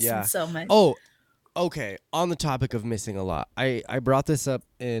 I'm missing Yeah. so much. Oh, okay. On the topic of missing a lot, I brought this up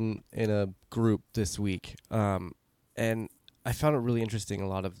in a group this week, and I found it really interesting. A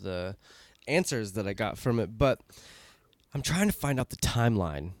lot of the answers that I got from it, but I'm trying to find out the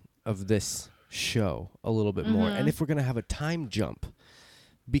timeline of this show a little bit more, and if we're gonna have a time jump,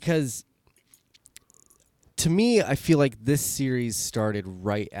 because to me, I feel like this series started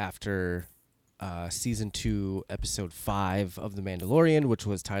right after season 2, episode 5 of The Mandalorian, which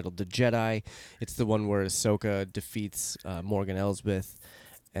was titled The Jedi. It's the one where Ahsoka defeats Morgan Elsbeth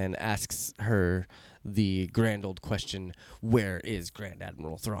and asks her the grand old question, where is Grand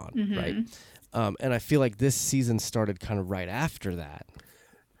Admiral Thrawn, right? And I feel like this season started kind of right after that,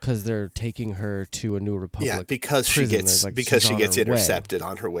 because they're taking her to a New Republic. Yeah, because she prison. gets Like, because she's she on gets her way. intercepted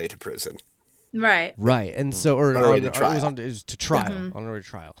on her way to prison. Right. Right, and so On her way to it trial. was to trial, on her way to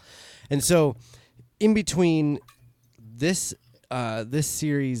trial, and so in between this this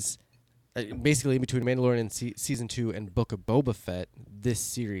series, basically in between Mandalorian and season 2 and Book of Boba Fett, this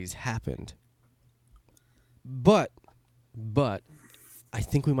series happened. But I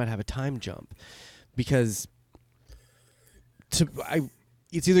think we might have a time jump, because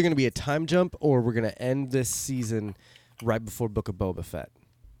it's either going to be a time jump or we're going to end this season right before Book of Boba Fett.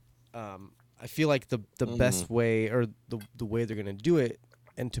 I feel like the best way, or the way they're going to do it,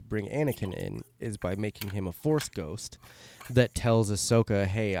 and to bring Anakin in, is by making him a Force ghost that tells Ahsoka,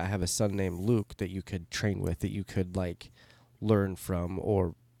 hey, I have a son named Luke that you could train with, that you could like learn from,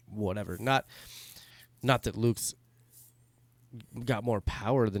 or whatever. Not that Luke's got more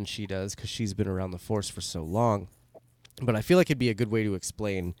power than she does, because she's been around the Force for so long. But I feel like it'd be a good way to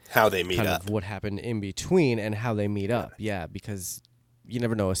explain How they meet kind up. of what happened in between and how they meet up. Yeah, because you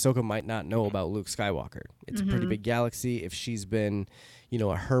never know. Ahsoka might not know about Luke Skywalker. It's a pretty big galaxy. If she's been,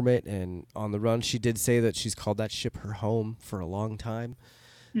 a hermit and on the run, she did say that she's called that ship her home for a long time.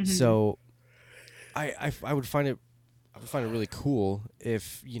 So I would find it really cool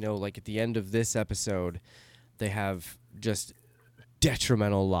if, like at the end of this episode, they have just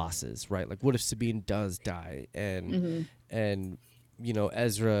detrimental losses, right? Like, what if Sabine does die and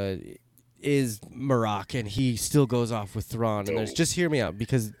Ezra is Marok and he still goes off with Thrawn, and there's, just hear me out,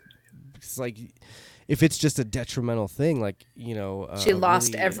 because it's like, if it's just a detrimental thing, like, She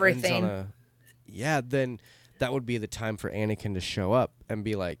lost really ends everything. on then that would be the time for Anakin to show up and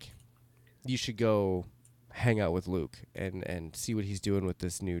be like, you should go hang out with Luke and see what he's doing with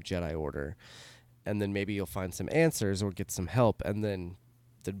this new Jedi Order. And then maybe you'll find some answers or get some help. And then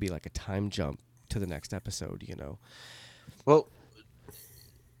there'd be like a time jump to the next episode, you know? Well,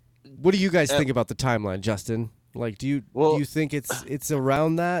 what do you guys think about the timeline, Justin? Like, do you think it's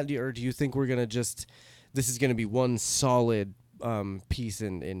around that, or do you think we're gonna this is gonna be one solid piece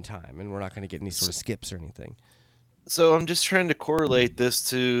in time, and we're not gonna get any sort of skips or anything? So I'm just trying to correlate this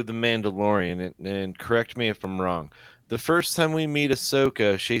to the Mandalorian, and correct me if I'm wrong. The first time we meet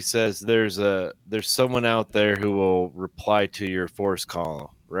Ahsoka, she says there's someone out there who will reply to your Force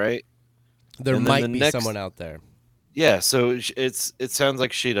call, right? There might be someone out there. Yeah, so it sounds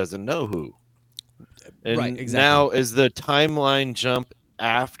like she doesn't know who. And right, exactly. Now is the timeline jump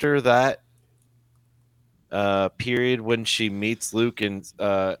after that period when she meets Luke and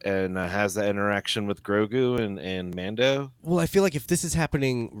has that interaction with Grogu and Mando? Well, I feel like if this is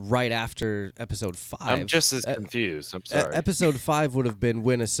happening right after episode 5, I'm just as confused. I'm sorry. Episode 5 would have been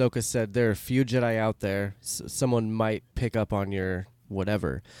when Ahsoka said there are a few Jedi out there. Someone might pick up on your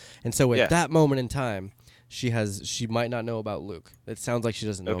whatever, and so at that moment in time, she might not know about Luke. It sounds like she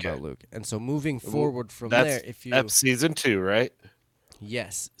doesn't know about Luke, and so moving forward from there, that's season 2, right?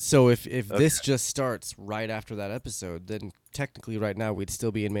 Yes. So if this just starts right after that episode, then technically right now we'd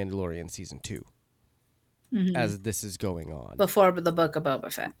still be in Mandalorian season 2 as this is going on. Before the Book of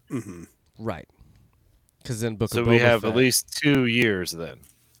Boba Fett. Mm-hmm. Right. Because then Book of Boba Fett. So we have at least 2 years then.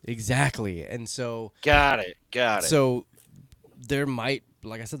 Exactly. And so... Got it. So there might,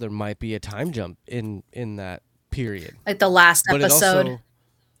 like I said, there might be a time jump in that period. Like the last But episode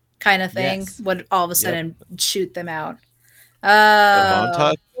kind of thing Yes. would all of a sudden shoot them out.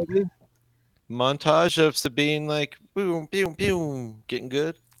 A montage of Sabine like boom, boom, boom, getting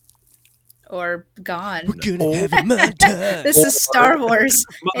good. Or gone. We're gonna have a montage. This is Star Wars.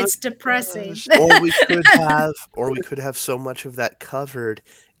 It's depressing. Or we could have so much of that covered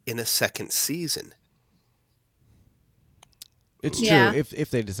in a second season. It's Yeah. true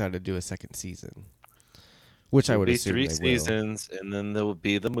if they decide to do a second season, which I would be assume 3 they seasons, and then there will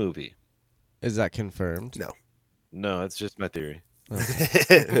be the movie. will. Is that confirmed? No, it's just my theory.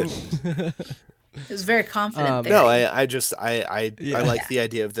 It was very confident there. No, I like the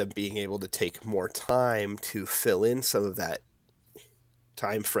idea of them being able to take more time to fill in some of that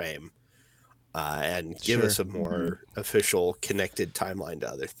time frame and give us a more official connected timeline to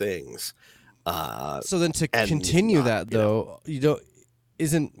other things. So then to continue that though,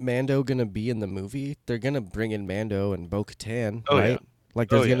 isn't Mando gonna be in the movie? They're gonna bring in Mando and Bo-Katan, right? Yeah. Like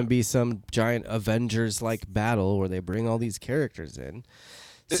there's gonna be some giant Avengers like battle where they bring all these characters in.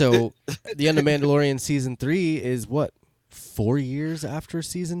 So the end of Mandalorian season 3 is what, 4 years after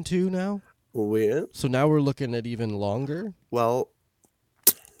season 2 now? Yeah. So now we're looking at even longer. Well,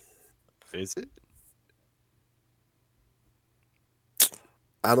 Is it?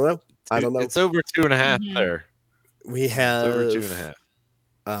 I don't know. It's over 2.5 there. We It's have over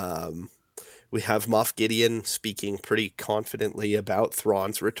 2.5. We have Moff Gideon speaking pretty confidently about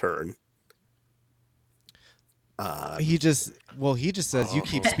Thrawn's return. He just says you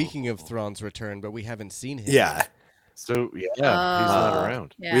keep speaking of Thrawn's return, but we haven't seen him. Yeah. So he's not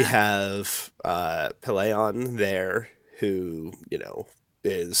around. Yeah. We have Peleon there, who,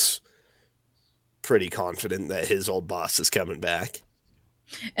 is pretty confident that his old boss is coming back.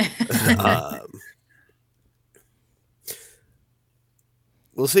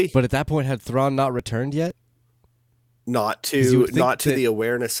 We'll see. But at that point, had Thrawn not returned yet? Not 'Cause you to would think not to that- the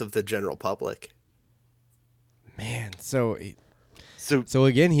awareness of the general public. Man, so So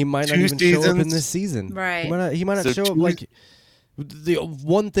again, he might not 2 even show up in seasons? this season. Right. He might not So show up. 2 Like the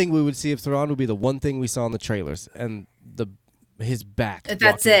one thing we would see of Thrawn would be the one thing we saw in the trailers and his back.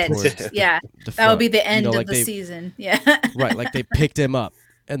 That's walking it. towards Yeah. the That would be front. the end like of the they- season. Yeah. Right, like they picked him up,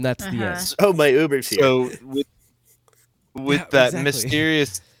 and that's the Uh-huh. end. Oh, my Uber's here. So with Yeah, that exactly.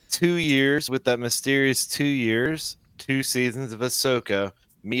 mysterious 2 years, 2 seasons of Ahsoka,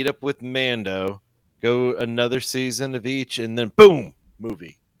 meet up with Mando, go another season of each, and then boom,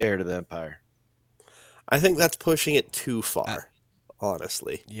 movie, Heir to the Empire. I think that's pushing it too far.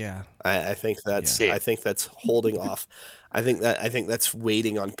 Honestly, Yeah, I think that's Yeah. I think that's holding off. I think that's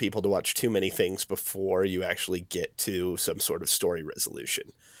waiting on people to watch too many things before you actually get to some sort of story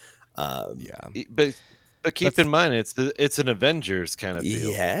resolution. yeah. But keep in mind, it's an Avengers kind of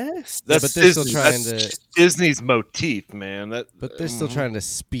deal. Yes, Yeah, but they're still trying that's to. Disney's motif, man. But they're still trying to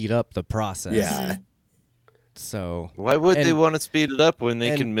speed up the process. yeah. So Why would they and- want to speed it up when they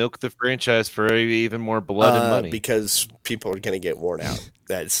and- can milk the franchise for even more blood and money? Because people are going to get worn out.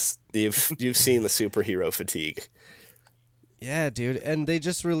 That's you've seen the superhero fatigue. Yeah, dude. And they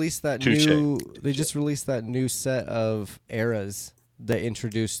just released that Touche. new set of eras that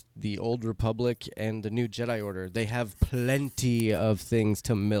introduced the Old Republic and the new Jedi Order. They have plenty of things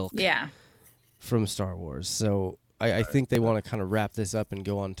to milk Yeah. from Star Wars. So I think they want to kind of wrap this up and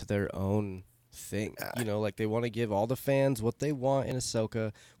go on to their own thing. You know, like they want to give all the fans what they want in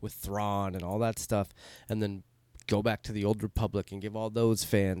Ahsoka with Thrawn and all that stuff, and then go back to the Old Republic and give all those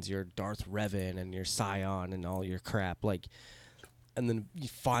fans your Darth Revan and your Scion and all your crap. Like, and then you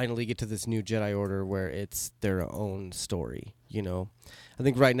finally get to this new Jedi Order where it's their own story. You know, I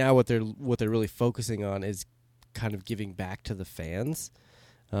think right now what they're really focusing on is kind of giving back to the fans,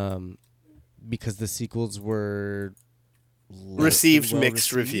 because the sequels were Received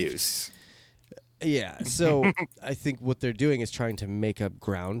mixed reviews. Yeah, so I think what they're doing is trying to make up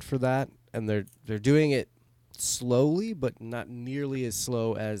ground for that, and they're doing it slowly, but not nearly as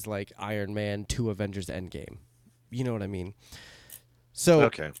slow as like Iron Man 2 Avengers Endgame. You know what I mean? So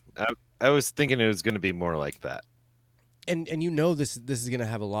Okay, I was thinking it was going to be more like that. And you know this is going to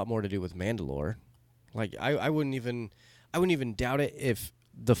have a lot more to do with Mandalore. Like I wouldn't even doubt it if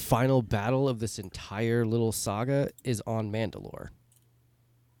the final battle of this entire little saga is on Mandalore.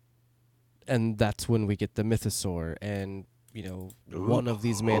 And that's when we get the mythosaur and, you know, one of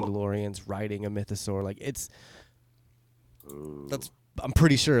these Mandalorians riding a mythosaur. Like I'm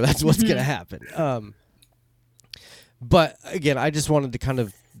pretty sure that's what's going to happen. But again, I just wanted to kind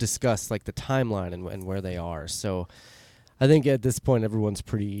of discuss like the timeline and where they are. So I think at this point, everyone's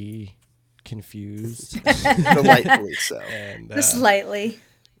pretty confused. Delightfully so. And, Just slightly.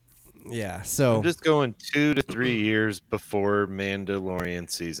 Yeah, so I'm just going 2 to 3 years before Mandalorian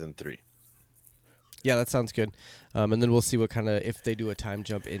season 3. yeah, that sounds good. And then we'll see what kind of, if they do a time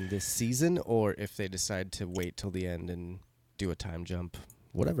jump in this season or if they decide to wait till the end and do a time jump.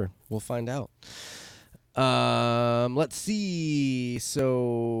 Whatever, we'll find out. Let's see.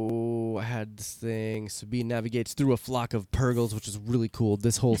 So I had this thing. Sabine navigates through a flock of purgles, which is really cool.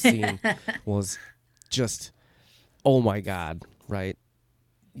 This whole scene was just, oh my god, right?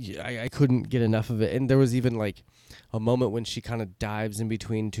 Yeah, I couldn't get enough of it. And there was even like a moment when she kind of dives in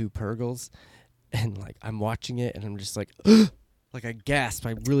between two purgles, and like I'm watching it and I'm just like, like I gasped.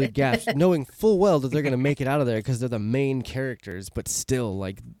 I really gasped, knowing full well that they're gonna make it out of there because they're the main characters. But still,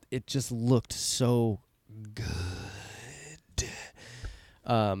 like it just looked so good.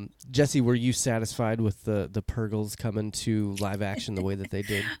 Jessi, were you satisfied with the Purgles coming to live action the way that they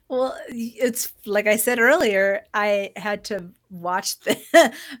did? Well, it's like I said earlier, I had to watch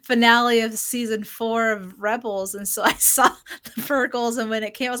the finale of season 4 of Rebels, and so I saw the Purgles, and when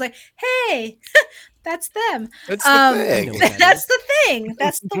it came, I was like, "Hey, that's them." That's the thing. That's the thing.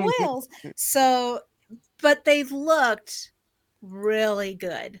 That's the whales. So, but they looked really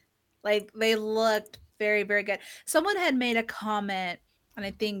good. Like they looked very, very good. Someone had made a comment, and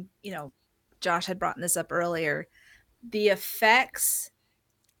I think, you know, Josh had brought this up earlier. The effects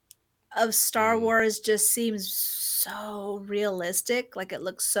of Star Wars just seems so realistic. Like it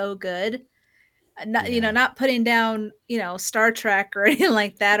looks so good. Not, you know, not putting down, you know, Star Trek or anything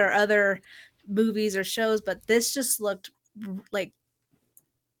like that or other movies or shows, but this just looked like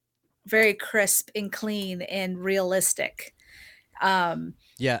very crisp and clean and realistic.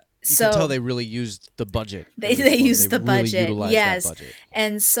 Yeah. You So can tell they really used the budget. They used the really budget, utilized yes. that budget.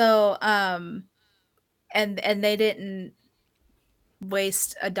 And so and they didn't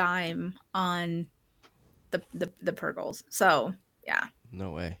waste a dime on the Purgles. So yeah, No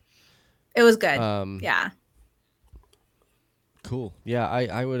way. it was good. Yeah. Cool. Yeah,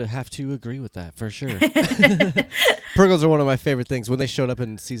 I would have to agree with that for sure. Purgles are one of my favorite things. When they showed up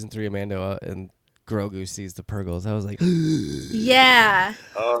in season 3 of Mando and Grogu sees the Purgles, I was like, Yeah.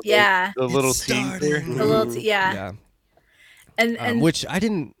 Yeah. The little It's teaser. starting. The little yeah. And Which I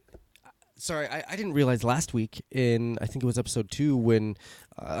didn't. Sorry, I didn't realize last week in, I think it was episode 2, when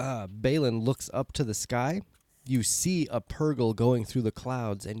Balin looks up to the sky, you see a Purgle going through the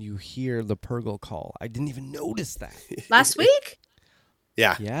clouds and you hear the Purgle call. I didn't even notice that. last week?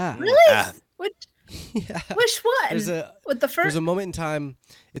 Yeah. Yeah. Really? Which Yeah. which one? With the There's first a moment in time.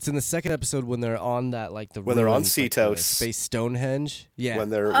 It's in the second episode when they're on that, like the When they're on ruins, like, the Cetos. space Stonehenge. Yeah. When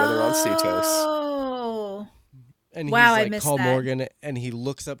they're on Cetos. Oh. And Wow, I he's like, missed call that. Morgan, and he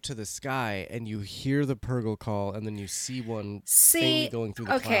looks up to the sky, and you hear the Purgle call, and then you see one faintly going through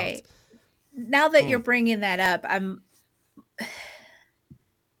the okay. clouds. Now that you're bringing that up, I'm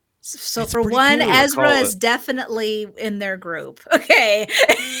so It's for pretty one, cool. Ezra Call is it. definitely in their group. Okay.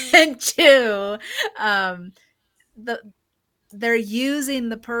 And 2, they're using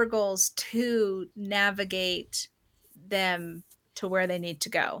the Purgles to navigate them to where they need to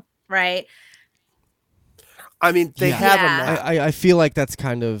go, right? I mean, they Yeah. have a Yeah. map. I feel like that's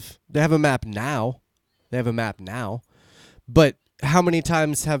kind of they have a map now. But how many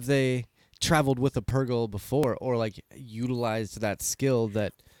times have they traveled with a Purgle before, or like utilized that skill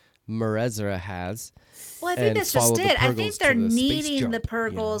that Marezra has? Well, I think and that's just follow the it. I Purgles think to they're the space needing the jump, you know?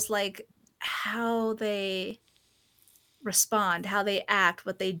 Purgles, like how they respond, how they act,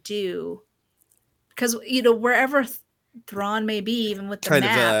 what they do. Because, wherever Thrawn may be, even with the Kind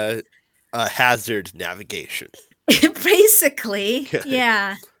map, of a hazard navigation. basically,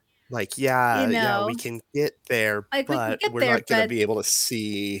 yeah. Like, yeah, we can get there, Like, we can but get we're there, not going to but be able to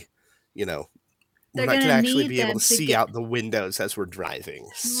see, we're they're not going going to to actually need be able them to to see get out the windows as we're driving.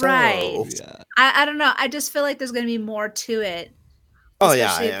 right. So, Yeah. I don't know. I just feel like there's going to be more to it, oh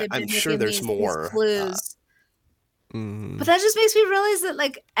especially if yeah, they've I'm been sure making there's these more. clues. Mhm. But that just makes me realize that,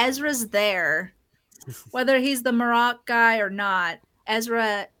 like, Ezra's there, whether he's the Marok guy or not.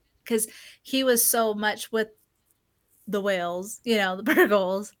 Ezra, because he was so much with the whales, the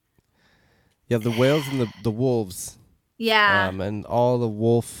Purgles. Yeah, the whales and the wolves, Yeah, and all the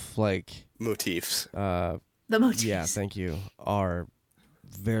wolf like, Motifs. the motifs. yeah, thank you, are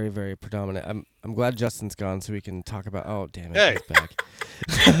very, very predominant. I'm glad Justin's gone so we can talk about. Oh, damn it, Hey. he's back.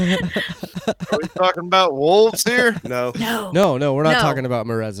 Are we talking about wolves here? No, No, we're not No. talking about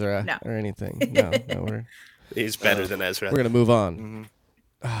Marezra No. or anything. No, he's better than Ezra. we're gonna move on. Mhm.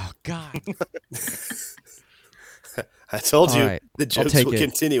 Oh God. I told All you right, the I'll jokes take will it.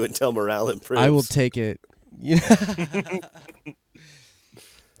 continue until morale improves. I will take it.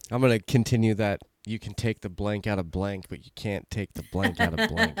 I'm gonna continue that. You can take the blank out of blank, but you can't take the blank out of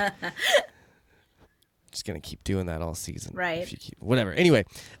blank. Just gonna keep doing that all season. Right. If you whatever. Anyway,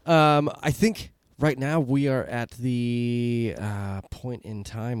 I think right now we are at the point in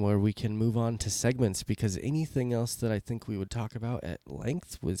time where we can move on to segments, because anything else that I think we would talk about at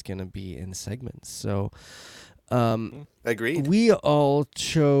length was gonna be in segments. So, Agreed. we all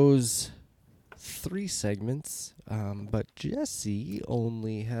chose 3 segments, but Jessi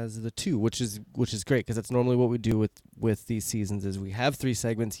only has the 2, which is great, because that's normally what we do with these seasons. Is we have 3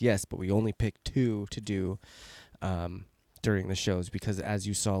 segments, yes, but we only pick 2 to do during the shows, because as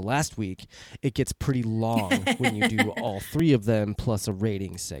you saw last week, it gets pretty long when you do all 3 of them plus a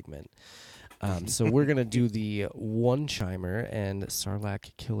rating segment. So we're gonna do the one chimer and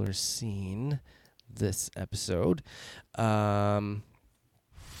Sarlacc killer scene this episode.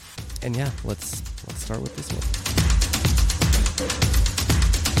 And yeah, let's start with this one.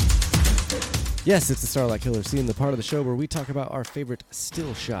 Yes, it's the Sarlacc Killer scene, the part of the show where we talk about our favorite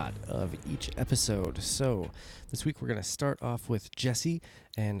still shot of each episode. So this week we're going to start off with Jessi,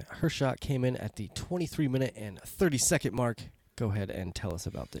 and her shot came in at the 23-minute and 30-second mark. Go ahead and tell us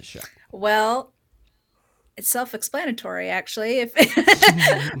about this shot. Well, it's self-explanatory, actually.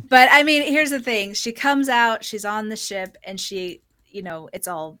 But I mean, here's the thing: she comes out, she's on the ship, and she, it's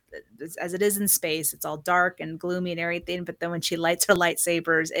all as it is in space. It's all dark and gloomy and everything. But then when she lights her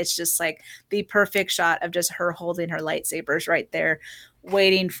lightsabers, it's just like the perfect shot of just her holding her lightsabers right there,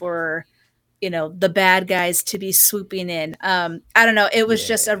 waiting for, the bad guys to be swooping in. I don't know. It was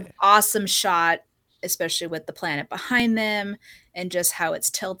just an awesome shot, especially with the planet behind them and just how it's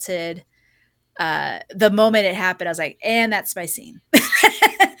tilted. The moment it happened, I was like, and that's my scene.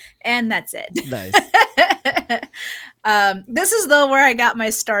 And that's it. Nice. This is though where I got my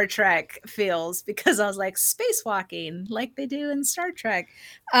Star Trek feels, because I was like spacewalking like they do in Star Trek.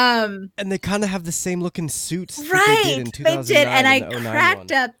 And they kind of have the same looking suits that Right, they did in they 2009 did, and I the 09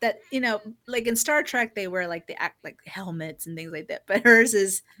 cracked one. up that like in Star Trek they wear like like helmets and things like that, but hers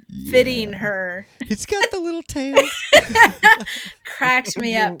is fitting her. It's got the little tail. Cracked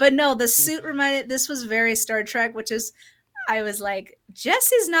me up. But no, the suit this was very Star Trek, which is, I was like,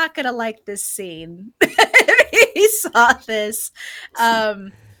 Jessie's not gonna like this scene. He saw this.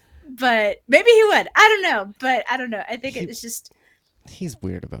 But maybe he would. I don't know. But I don't know. I think it's just, He's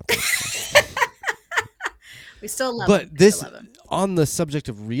weird about this. we still love him. But We this, still love him. on the subject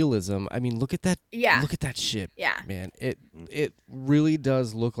of realism, I mean, look at that. Yeah. Look at that ship. Yeah. Man, it really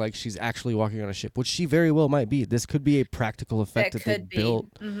does look like she's actually walking on a ship, which she very well might be. This could be a practical effect that they could be.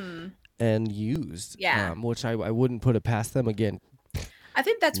 built Mhm. and used. Yeah. Which I wouldn't put it past them. Again, I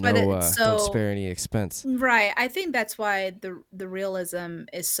think that's why no, it's don't so spare any expense. right. I think that's why the realism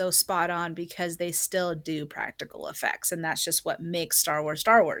is so spot on, because they still do practical effects, and that's just what makes Star Wars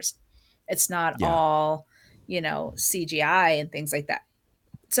Star Wars. It's not Yeah. all, CGI and things like that.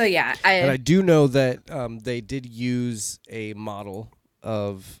 So yeah, And I do know that they did use a model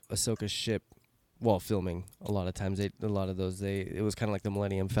of Ahsoka's ship while filming. A lot of times, it was kind of like the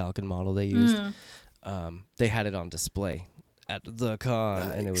Millennium Falcon model they used. Mm. They had it on display at the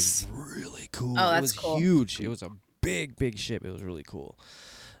con, and it was Nice. really cool. Oh, it that's was cool. huge. It was a big ship. It was really cool.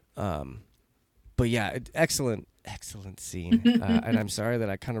 But yeah, excellent scene. And I'm sorry that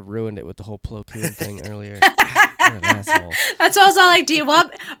I kind of ruined it with the whole Plo Koon thing earlier. What an asshole. That's what I was all like, do you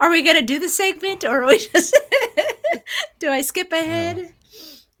want, are we going to do the segment or are we just, do I skip ahead?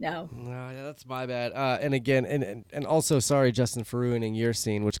 No. No, yeah, that's my bad. And again, and also sorry, Justin, for ruining your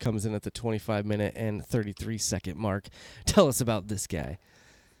scene, which comes in at the 25-minute and 33-second mark. Tell us about this guy.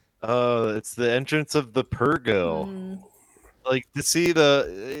 Oh, it's the entrance of the Purgo. Mm. Like to see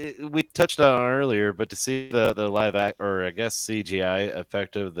we touched on it earlier, but to see the live act, or I guess CGI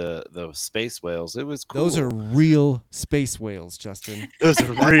effect of the space whales, it was cool. Those are real space whales, Justin. Those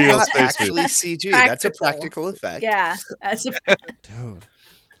are That's real not space actually whales. CG. That's a Practical. practical effect. Yeah. That's a, Dude.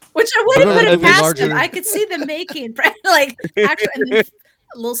 which I wouldn't Remember put it the past them. larger- I could see them making like actual and then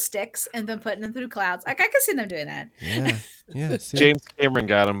little sticks and then putting them through clouds. Like I could see them doing that. Yeah. See? James Cameron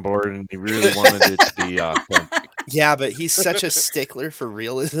got on board, and he really wanted it to be authentic. Yeah, but he's such a stickler for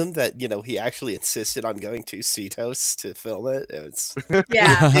realism that he actually insisted on going to Cetos to film it. It was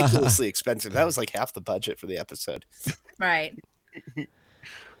Yeah. ridiculously expensive. That was like half the budget for the episode. Right.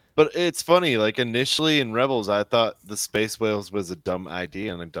 But it's funny, like initially in Rebels, I thought the space whales was a dumb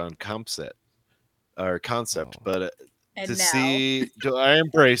idea and a dumb concept. But And to now. see, I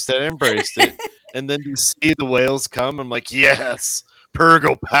embraced it, and then to see the whales come, I'm like, yes,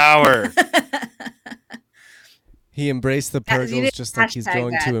 Purgle power. He embraced the You Purgles didn't just like he's hashtag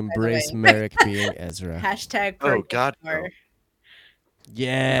going that, to by the embrace way. Merrick being Ezra. Hashtag Oh, Purple God, Power. no.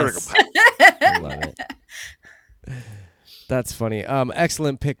 Yes. Purgle power. I love it. That's funny.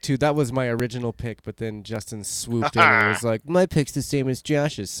 Excellent pick too. That was my original pick, but then Justin swooped in and was like, "My pick's the same as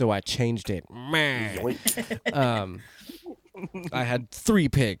Josh's," so I changed it. Yoink. I had 3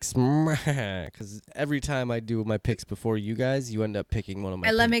 picks because every time I do my picks before you guys, you end up picking one of my.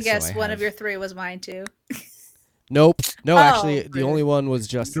 And let me picks, so guess, I one have- of your 3 was mine too. Nope. No, Oh, actually, the rude. only one was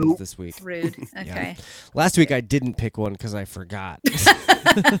Justin's this week. Rude. Okay. Last week I didn't pick one because I forgot.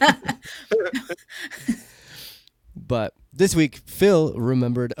 But this week, Phil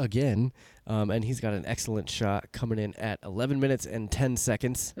remembered again, and he's got an excellent shot coming in at 11 minutes and 10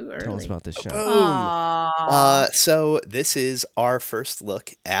 seconds. Ooh, Tell us early. about this shot. Aww. So this is our first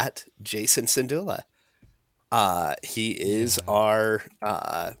look at Jason Syndulla. He is our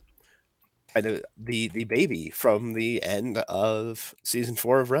kind of the baby from the end of season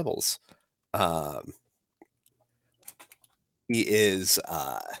 4 of Rebels. He is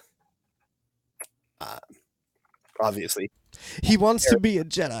obviously He wants to be a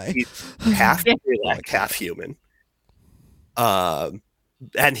Jedi. he's half Twi'lek, half human. And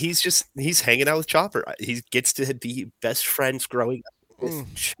he's hanging out with Chopper. He gets to be best friends growing up with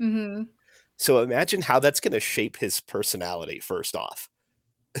Mhm. So imagine how that's going to shape his personality, first off.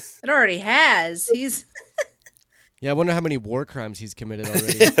 It already has. He's Yeah, I wonder how many war crimes he's committed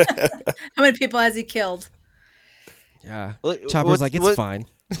already. how many people has he killed? Yeah. Like, Chopper's like, it's fine.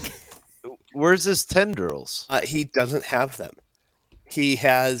 Where's his tendrils? He doesn't have them. He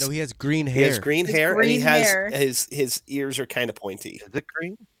has No, he has green he hair. has green His hair, and he green has hair. his ears are kind of pointy. Is it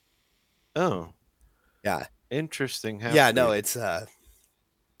green? Oh, Yeah. interesting. How Yeah, no, weird. it's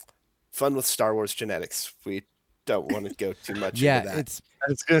fun with Star Wars genetics. We don't want to go too much Yeah, into that. it's. I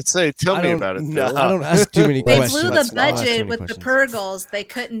was gonna say, tell I me don't- about it. no. Phil. I don't ask too many They questions. blew the Let's not ask too budget many with the questions. Purgles. They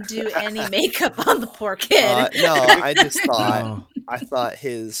couldn't do any makeup on the poor kid. No, I just thought Oh. I thought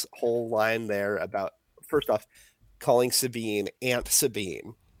his whole line there about, first off, calling Sabine Aunt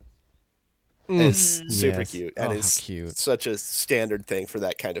Sabine is Mm. super Yes. cute, Oh, and how is cute. such a standard thing for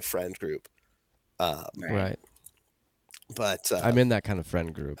that kind of friend group. Right. But I'm in that kind of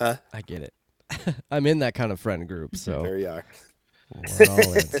friend group. Huh? I get it. I'm in that kind of friend group, so there you are. we're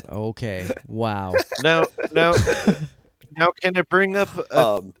all in. Okay. Wow. Now, can I bring up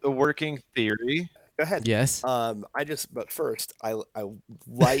Um, a working theory? Go ahead. Yes. But first, I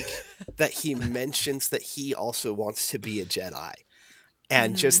like that he mentions that he also wants to be a Jedi,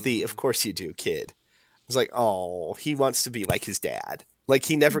 and just of course you do, kid. It's like, oh, he wants to be like his dad. Like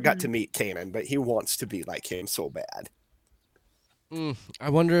he never got to meet Kanan, but he wants to be like him so bad. I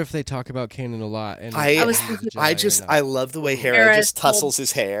wonder if they talk about Kanan a lot. And I if was he's a thinking- Jedi or not. I love the way Hera Hera just told- tussles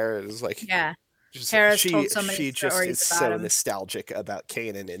his hair. It was like, Yeah. just, Hera's she told so many she just stories is about so him. nostalgic about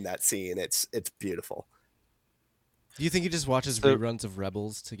Kanan in that scene. It's beautiful. Do you think he just watches So- reruns of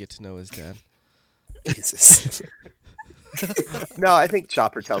Rebels to get to know his dad? Jesus. No, I think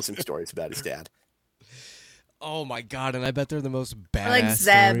Chopper tells him stories about his dad. Oh my god! And I bet they're the most Or badass like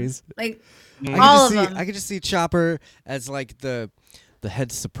Zeb. stories. Like I all of could just see, them. I could just see Chopper as like the the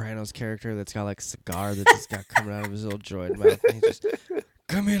head Sopranos character that's got like a cigar that just got coming out of his little droid mouth. And he just,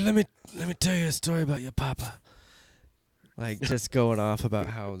 come here, let me tell you a story about your papa. Like just going off about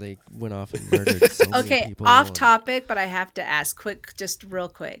how they went off and murdered so many people. Off topic, but I have to ask just real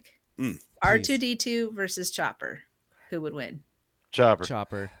quick. Mm, R2D2 versus Chopper. Who would win?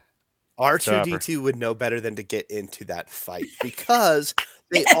 Chopper. R2D2 would know better than to get into that fight because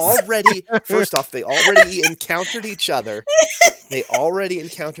they already encountered each other. They already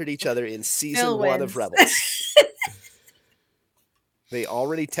encountered each other in season 1 of Rebels. They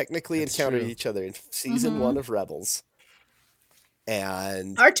already technically encountered each other in season 1 of Rebels.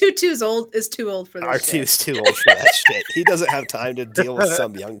 And R2 is too old for this R2 shit. is too old for that shit. He doesn't have time to deal with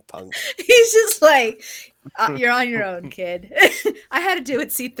some young punk. He's just like, you're on your own, kid. I had to do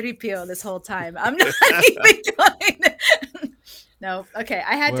with C-3PO this whole time. I'm not even going. No, okay.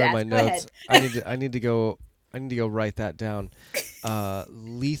 I had to ask. My Go notes? ahead. I need to go write that down.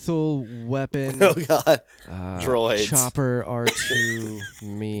 Lethal weapon. Oh god. Droids. Chopper R2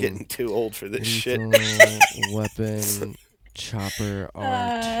 meme. Getting too old for this shit. Weapon. Chopper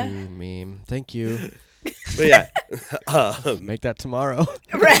R2 meme. Thank you. But yeah. Make that tomorrow.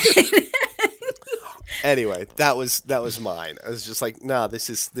 Right. Anyway, that was mine. I was just like, no, this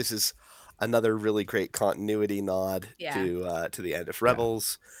is another really great continuity nod to the end of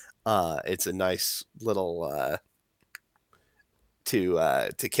Rebels. It's a nice little to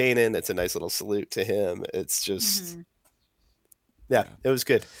Kanan. It's a nice little salute to him. It's just it was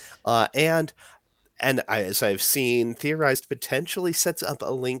good. And as I've seen theorized, potentially sets up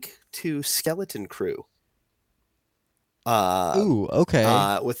a link to Skeleton Crew. Ooh,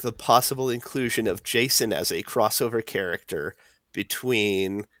 okay. With the possible inclusion of Jason as a crossover character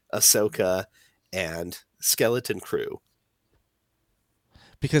between Ahsoka and Skeleton Crew.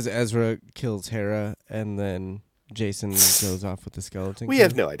 Because Ezra kills Hera and then Jason goes off with the skeleton. We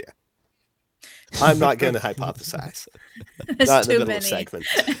have no idea. I'm not going to hypothesize. Not in the middle of segment.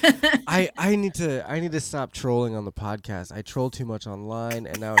 I need to stop trolling on the podcast. I troll too much online,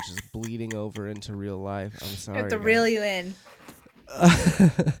 and now it's just bleeding over into real life. I'm sorry. I have to reel you in.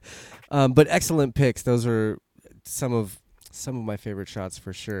 But excellent picks. Those are some of my favorite shots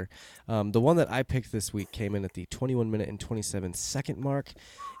for sure. The one that I picked this week came in at the 21 minute and 27 second mark.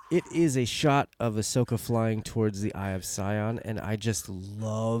 It is a shot of Ahsoka flying towards the Eye of Sion, and I just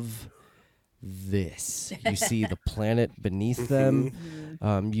love this. You see the planet beneath them.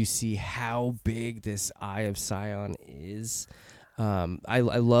 You see how big this Eye of Sion is. I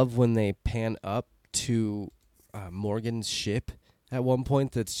love when they pan up to Morgan's ship at one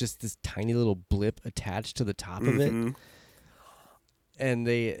point. That's just this tiny little blip attached to the top of it, and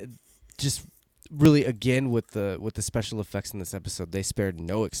they just really, again, with the special effects in this episode, they spared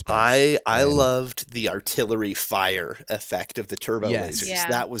no expense. I loved the artillery fire effect of the turbo lasers. Yeah.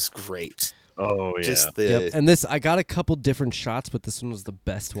 That was great. Oh yeah. Just the And this, I got a couple different shots, but this one was the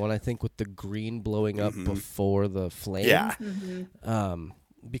best one, I think, with the green blowing up before the flame. Yeah.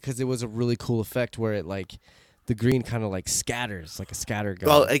 Because it was a really cool effect where it like the green kind of like scatters like a scatter gun.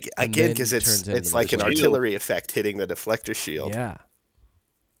 Well, again, because it's like an artillery effect hitting the deflector shield. Yeah.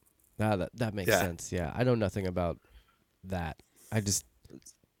 That makes sense. Yeah, I know nothing about that. I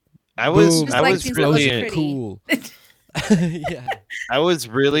was really cool. Yeah, I was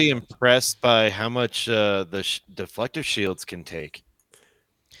really impressed by how much the deflector shields can take.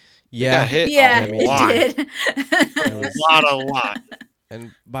 Yeah, hit it did. a lot.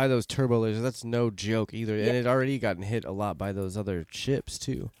 And by those turbo lasers, that's no joke either. And it already gotten hit a lot by those other ships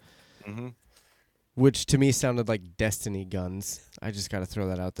too. Which to me sounded like Destiny guns. I just got to throw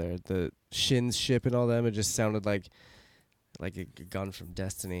that out there. The Shin's ship and all them, it just sounded like a gun from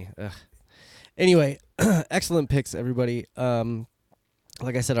Destiny. Ugh. Anyway, excellent picks, everybody.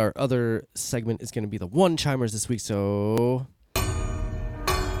 Like I said, our other segment is going to be the one-chimers this week, so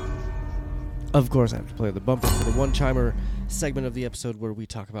of course I have to play the bumper for the one-chimer segment of the episode where we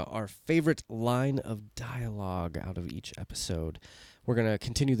talk about our favorite line of dialogue out of each episode. We're going to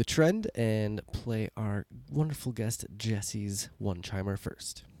continue the trend and play our wonderful guest Jessi's one-chimer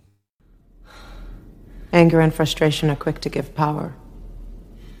first. Anger and frustration are quick to give power,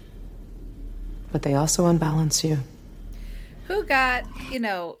 but they also unbalance you. Who got,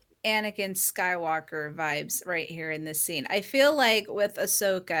 Anakin Skywalker vibes right here in this scene? I feel like with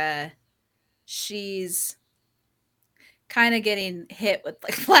Ahsoka, she's kind of getting hit with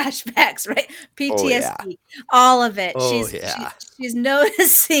like flashbacks, right? PTSD, all of it. She's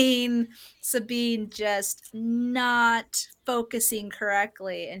noticing Sabine just not focusing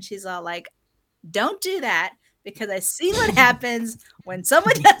correctly, and she's all like, "Don't do that because I see what happens when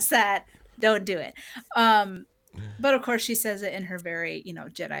someone does that. Don't do it." But of course, she says it in her very,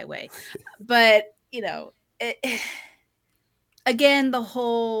 Jedi way. But, again, the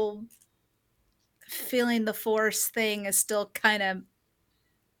whole feeling the Force thing is still kind of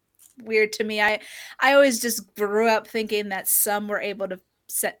weird to me. I always just grew up thinking that some were able to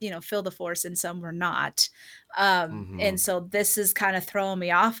feel the Force and some were not. And so this is kind of throwing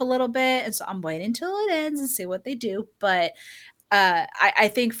me off a little bit. And so I'm waiting until it ends and see what they do. But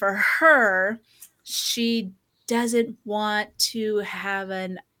I think for her, she doesn't want to have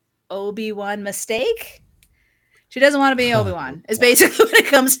an Obi-Wan mistake. She doesn't want to be Obi-Wan is basically what it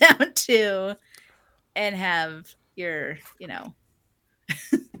comes down to, and have your,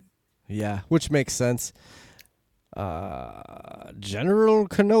 Yeah, which makes sense. General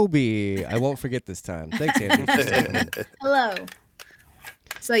Kenobi. I won't forget this time. Thanks, Andrew. Hello.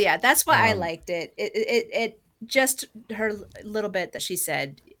 So yeah, that's why I liked it. It just her little bit that she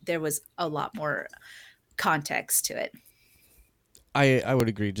said, there was a lot more context to it. I would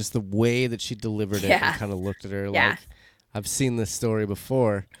agree. Just the way that she delivered it and kind of looked at her like, I've seen this story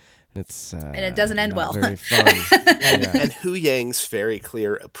before. It's and it doesn't end well. Very fun. And Hu Yang's very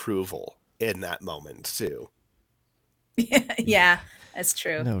clear approval in that moment too. Yeah, that's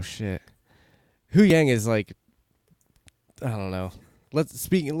true. No shit. Hu Yang is like, I don't know. Let's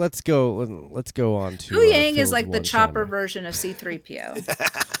go on to Hu Yang is Phil's like the chopper one-timer. version of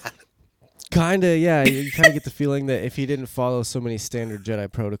C-3PO. Kinda, yeah. You kind of get the feeling that if he didn't follow so many standard Jedi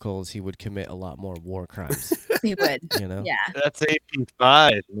protocols, he would commit a lot more war crimes. He would. Yeah. That's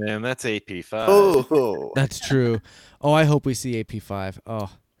AP5, man. That's AP5. Oh, That's true. Oh, I hope we see AP5. Oh,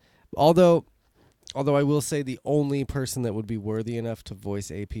 although I will say the only person that would be worthy enough to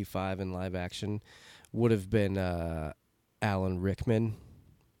voice AP5 in live action would have been Alan Rickman.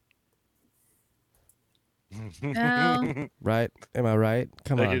 No. Right? Am I right?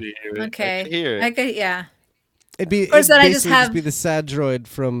 Come I on. could hear it. Okay. I could hear it. I could, yeah. It'd be, course, then I just basically be the sad droid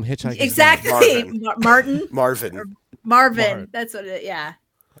from Hitchhiker's Guide. Exactly. Martin. Marvin. Marvin. That's what it. Yeah.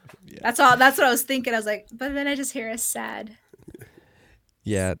 That's all. That's what I was thinking. I was like, but then I just hear a sad.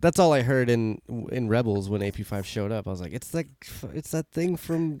 Yeah, that's all I heard in Rebels when AP5 showed up. I was like, it's that thing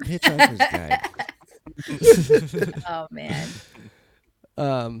from Hitchhiker's Guide. Oh man.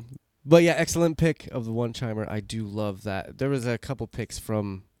 But yeah, excellent pick of the one-chimer. I do love that. There was a couple picks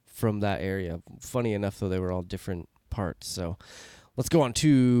from that area. Funny enough, though, they were all different parts. So let's go on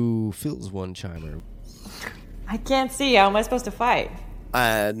to Phil's one-chimer. I can't see. How am I supposed to fight?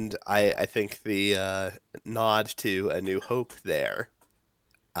 And I think the nod to A New Hope there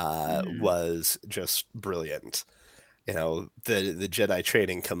was just brilliant. You know, the Jedi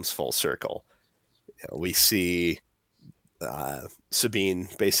training comes full circle. You know, we see Sabine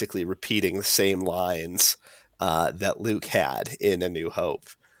basically repeating the same lines that Luke had in A New Hope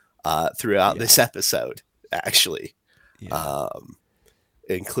throughout this episode, actually,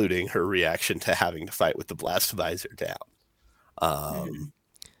 including her reaction to having to fight with the blast visor down.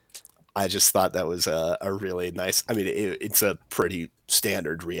 I just thought that was a really nice. I mean, it's a pretty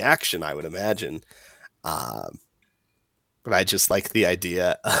standard reaction, I would imagine. But I just like the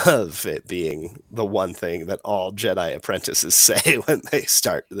idea of it being the one thing that all Jedi apprentices say when they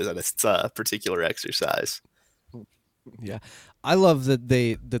start this particular exercise. Yeah, I love that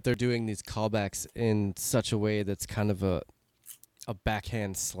they're doing these callbacks in such a way that's kind of a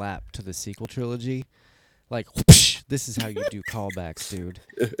backhand slap to the sequel trilogy. Like, whoosh, this is how you do callbacks, dude.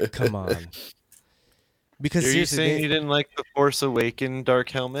 Come on. Because Are you seriously, saying you didn't like the Force Awakens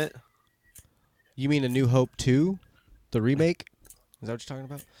Dark Helmet? You mean A New Hope 2? The remake? Is that what you're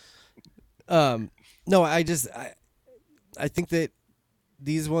talking about? No, I think that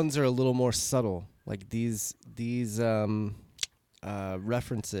these ones are a little more subtle. Like these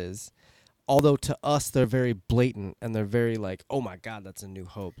references, although to us they're very blatant and they're very like, oh my god, that's A New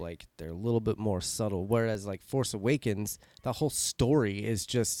Hope. Like they're a little bit more subtle. Whereas like Force Awakens, the whole story is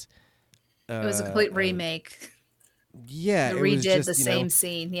just It was a complete remake. Yeah, They it was redid just, the same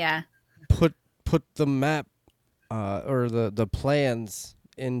scene. Yeah. Put the map or the plans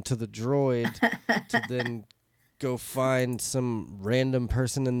into the droid to then go find some random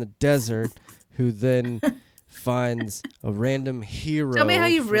person in the desert who then finds a random hero. Tell me how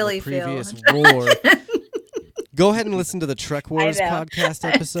you from really the previous feel. war. Go ahead and listen to the Trek Wars know. podcast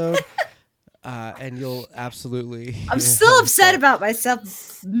episode, and you'll absolutely. I'm still upset about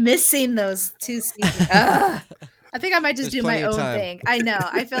myself missing those two seasons. Ugh. I think I might just There's do my plenty of own time. thing. I know.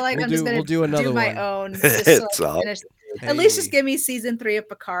 I feel like We'll I'm just do- going we'll do another do my one. own. Just so It's I all- can finish. At least just Hey. give me season 3 of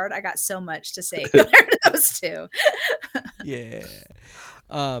Picard. I got so much to say compared to those two. Yeah.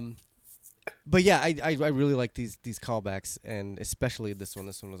 But yeah, I really like these callbacks, and especially this one.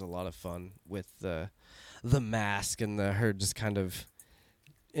 This one was a lot of fun with the the mask and her just kind of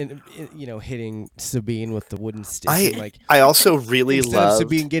hitting Sabine with the wooden stick. And, like, I also really instead loved of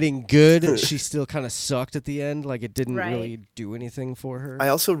Sabine getting good, she still kind of sucked at the end. Like, it didn't Right. really do anything for her. I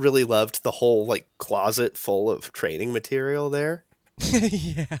also really loved the whole like closet full of training material there.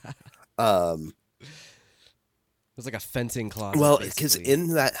 Yeah. Um, It was like a fencing closet. well, because basically.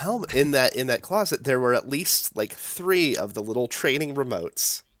 in that helmet, in that closet, there were at least like 3 of the little training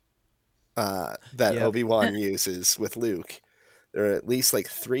remotes that Yep. Obi-Wan uses with Luke. There are at least like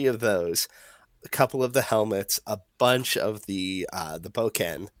 3 of those, a couple of the helmets, a bunch of the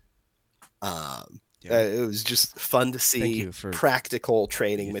Boken. It was just fun to see you for practical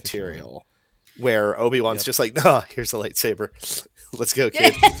training the official material where Obi-Wan's Yep. just like, "No, here's a lightsaber. Let's go,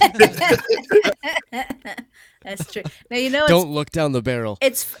 kid." That's true. Now you know Don't look down the barrel.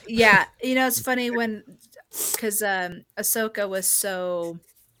 it's it's funny because Ahsoka was so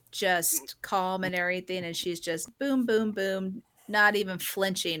just calm and everything, and she's just boom, boom, boom, not even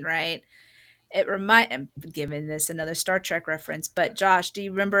flinching, right? I'm giving this another Star Trek reference, but Josh, do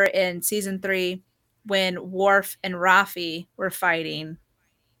you remember in season 3 when Worf and Rafi were fighting?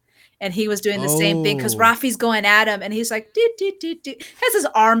 And he was doing the same thing because Oh. Rafi's going at him, and he's like, has his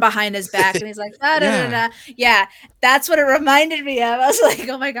arm behind his back, and he's like, da, da, da, da. Yeah, that's what it reminded me of. I was like,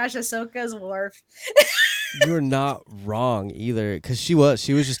 oh my gosh, Ahsoka's Worf. You're not wrong either, because she was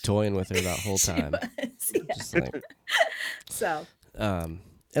just toying with her that whole She time. was, yeah. Just like, So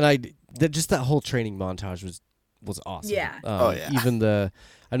and just that whole training montage was awesome. Yeah. Oh, yeah. Even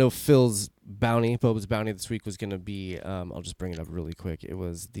I know Phil's Boba's bounty this week was gonna be. I'll just bring it up really quick. It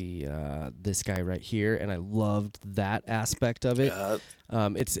was this guy right here, and I loved that aspect of it.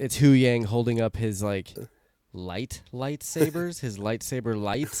 It's Hu Yang holding up his like lightsabers, his lightsaber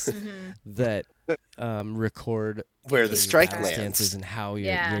lights that record Where the your strike battle stances lands. and how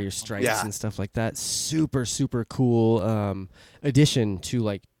Yeah. your strikes Yeah. and stuff like that. Super super cool addition to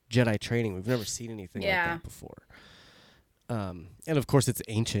like Jedi training. We've never seen anything like that before. And of course it's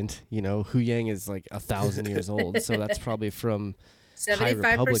ancient. Hu Yang is like 1,000 years old, so that's probably from High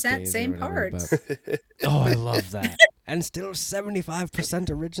Republic 75% days or same whatever, parts. but- oh, I love that. And still 75%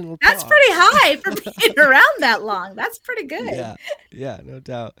 original. That's parts. pretty high for being around that long. That's pretty good. Yeah, no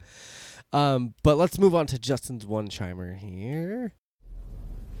doubt. But let's move on to Justin's one chimer here.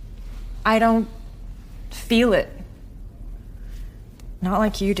 I don't feel it. Not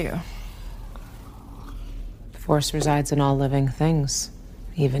like you do. The Force resides in all living things,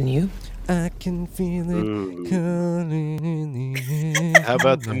 even you. I can feel it calling in the air. How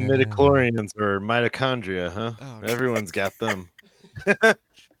about the midichlorians or mitochondria, huh? Oh, God. Everyone's got them.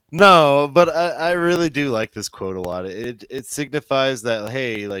 No, but I really do like this quote a lot. It signifies that,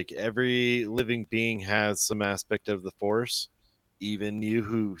 hey, like every living being has some aspect of the Force, even you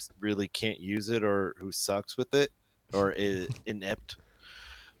who really can't use it or who sucks with it or is inept.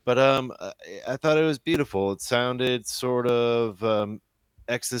 But I thought it was beautiful. It sounded sort of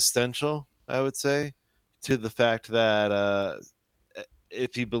existential, I would say, to the fact that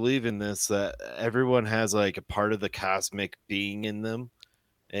if you believe in this, that everyone has like a part of the cosmic being in them,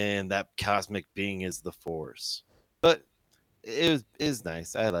 and that cosmic being is the Force. But it is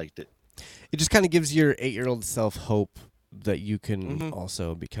nice. I liked it. It just kind of gives your 8-year-old self hope that you can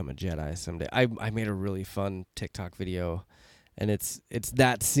also become a Jedi someday. I made a really fun TikTok video, and it's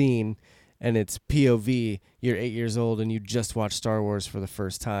that scene, and it's POV. You're 8 years old, and you just watched Star Wars for the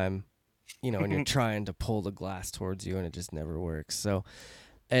first time, and you're trying to pull the glass towards you, and it just never works. So,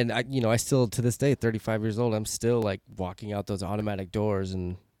 and I still, to this day, 35 years old, I'm still like walking out those automatic doors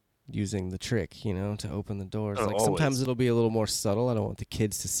and using the trick, to open the doors. Oh, like always. sometimes it'll be a little more subtle. I don't want the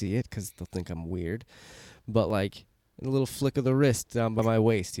kids to see it because they'll think I'm weird. But like a little flick of the wrist down by my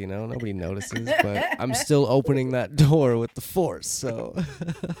waist, nobody notices. But I'm still opening that door with the Force. So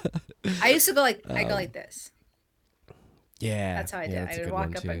I used to go I go like this. yeah, That's how I did. that's a I would good walk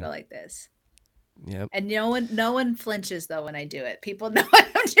one, up and too. go like this. Yep. And no one flinches though when I do it. People know what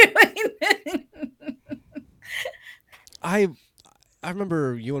I'm doing. I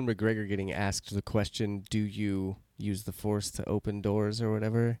remember Ewan McGregor getting asked the question, "Do you use the Force to open doors or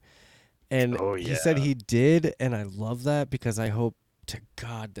whatever?" And he said he did, and I love that because I hope to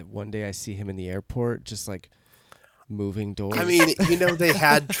God that one day I see him in the airport, just like moving doors. I mean, they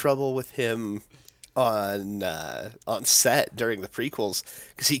had trouble with him on set during the prequels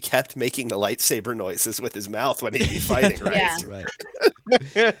because he kept making the lightsaber noises with his mouth when he'd be fighting, right? Yeah.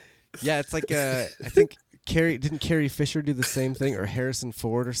 Right. Yeah, it's like I think didn't Carrie Fisher do the same thing, or Harrison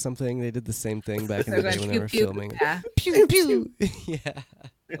Ford or something? They did the same thing back in the They're day going when they were pew, pew. filming. Yeah. Pew pew. Yeah,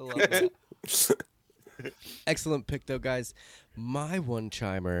 I love that. Excellent pick though, guys. My one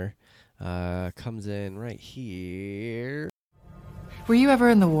chimer Comes in right here. Were you ever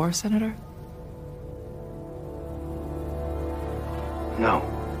in the war, Senator? No.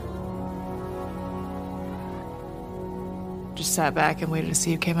 Just sat back and waited to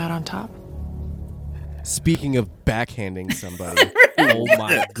see who came out on top? Speaking of backhanding somebody, oh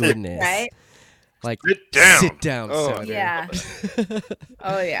my goodness. Right? Like, Sit down. Senator. Oh, Yeah.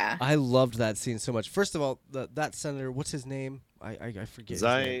 Oh, yeah. I loved that scene so much. First of all, that senator, what's his name? I forget. his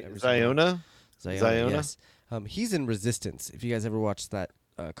name every single time. Ziona? Ziona, yes. He's in Resistance. If you guys ever watched that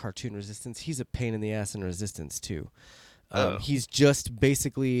cartoon Resistance, he's a pain in the ass in Resistance too. He's just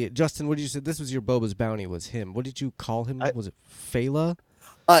basically Justin. What did you say? This was your Boba's bounty. Was him? What did you call him? Was it Fela?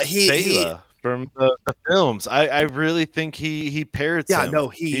 Fela from the films. I really think he parrots Yeah, him. no,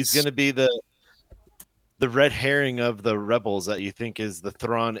 he's going to be the red herring of the rebels that you think is the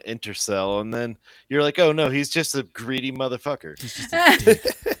Thrawn intercell, and then you're like, oh no, he's just a greedy motherfucker. He's just a dick.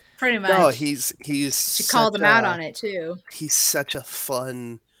 Pretty much. No, he's She called him out on it too. He's such a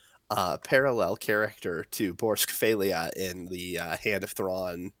fun parallel character to Borsk Felia in the Hand of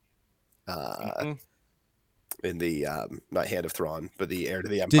Thrawn. In the not Hand of Thrawn, but the Heir to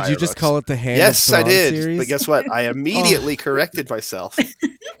the Empire. Did you just books. call it the Hand Yes, of Thrawn I did. series? But guess what? I immediately corrected myself.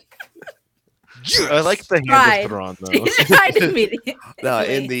 I like the Hand Tried. of Thrawn though. Tried immediately. No,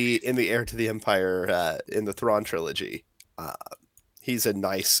 in the Heir to the Empire, in the Thrawn trilogy, he's a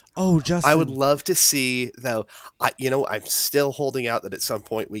nice. Oh, Justin. I would love to see though. I'm still holding out that at some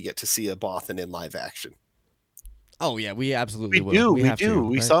point we get to see a Bothan in live action. Oh yeah, we absolutely We will. do. We have do. to,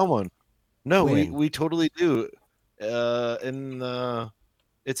 We right? saw one. No, When? we totally do. It's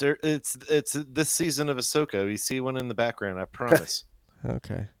this season of Ahsoka. We see one in the background. I promise.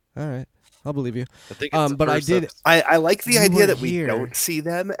 Okay. All right. I'll believe you. I think. It's the But I first did. episode. I like the You idea weren't that we here. don't see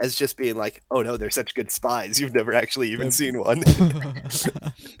them as just being like, oh no, they're such good spies. You've never actually even seen one.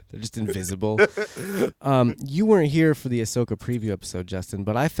 They're just invisible. You weren't here for the Ahsoka preview episode, Justin,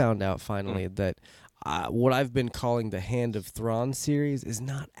 but I found out finally that what I've been calling the Hand of Thrawn series is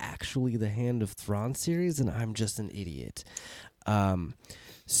not actually the Hand of Thrawn series, and I'm just an idiot.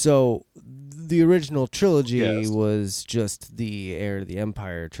 So the original trilogy was just the Heir to the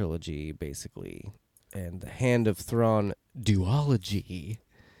Empire trilogy, basically, and the Hand of Thrawn duology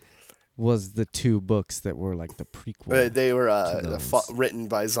was the two books that were like the prequel. They were to those. written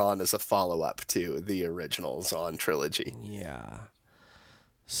by Zahn as a follow-up to the original Zahn trilogy. Yeah.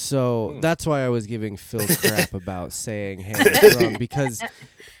 So that's why I was giving Phil crap about saying Hand of Thrawn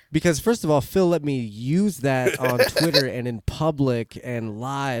because first of all, Phil let me use that on Twitter and in public and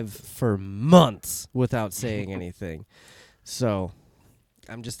live for months without saying anything. So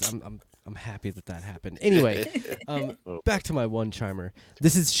I'm happy that happened. Anyway, back to my one chimer.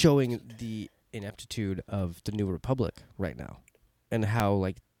 This is showing the ineptitude of the New Republic right now, and how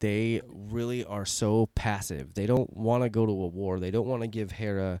like they really are so passive. They don't want to go to a war. They don't want to give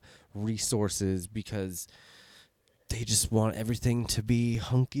Hera resources because they just want everything to be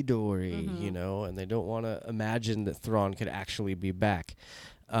hunky-dory, and they don't want to imagine that Thrawn could actually be back.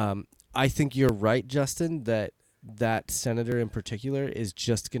 I think you're right, Justin, that senator in particular is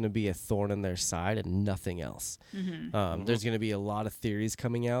just going to be a thorn in their side and nothing else. There's going to be a lot of theories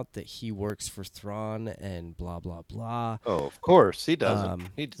coming out that he works for Thrawn and blah, blah, blah. Oh, of course he doesn't.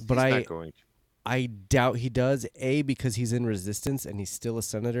 He's not going to. I doubt he does, A, because he's in Resistance and he's still a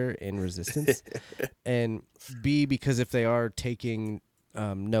senator in Resistance, and B, because if they are taking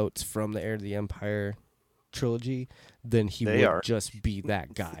notes from the Heir to the Empire trilogy, then he would just be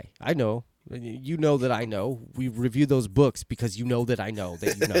that guy. I know. You know that I know. We review those books because you know that I know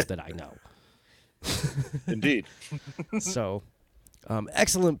that you know that I know. Indeed. So,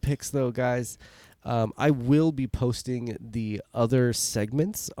 excellent picks, though, guys. I will be posting the other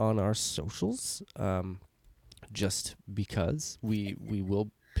segments on our socials, just because we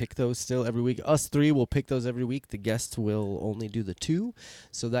will pick those still every week. Us three will pick those every week. The guests will only do the two,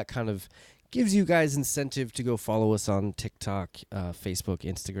 so that kind of gives you guys incentive to go follow us on TikTok, Facebook,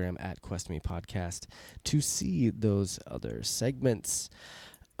 Instagram at QuestMe Podcast to see those other segments.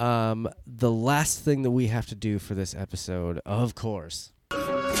 The last thing that we have to do for this episode, of course,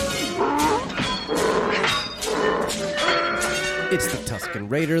 it's the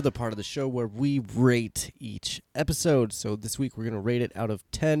Tusken Raider, the part of the show where we rate each episode. So this week we're going to rate it out of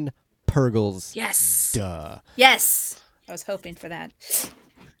 10 Purgles. Yes. Duh. Yes. I was hoping for that.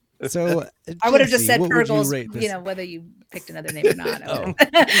 So I would have just Jessi, said what would you Purgles, rate this? whether you picked another name or not. Oh.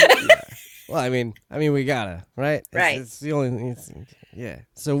 Yeah. Well, I mean, we gotta, right? Right. It's the only, yeah.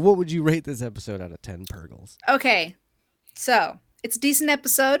 So what would you rate this episode out of 10 Purgles? Okay. So it's a decent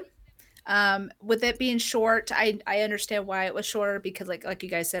episode. With it being short, I understand why it was shorter because like you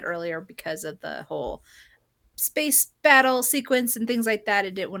guys said earlier, because of the whole space battle sequence and things like that.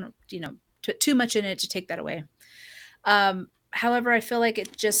 It didn't want to, too much in it to take that away. However, I feel like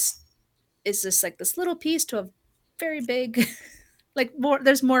it just is just like this little piece to a very big, like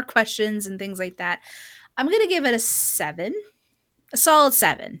there's more questions and things like that. I'm going to give it a 7, a solid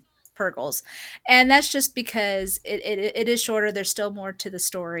 7 Purgles. And that's just because it is shorter. There's still more to the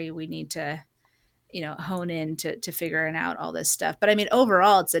story. We need to, hone in to figuring out all this stuff. But I mean,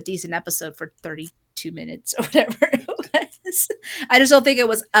 overall, it's a decent episode for 32 minutes or whatever it was. I just don't think it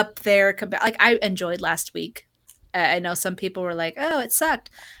was up there. Like I enjoyed last week. I know some people were like, "Oh, it sucked."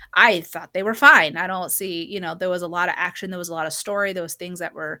 I thought they were fine. I don't see, there was a lot of action, there was a lot of story, there was things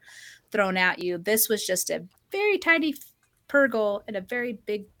that were thrown at you. This was just a very tiny Purgle in a very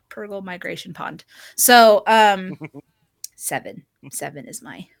big Purgle migration pond. So, 7 is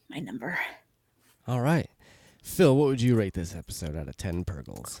my number. All right. Phil, what would you rate this episode out of 10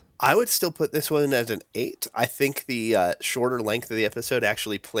 Purgles? I would still put this one as an 8. I think the shorter length of the episode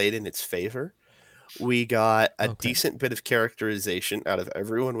actually played in its favor. We got a decent bit of characterization out of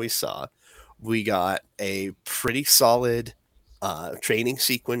everyone we saw. We got a pretty solid training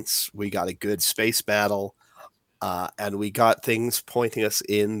sequence. We got a good space battle. And we got things pointing us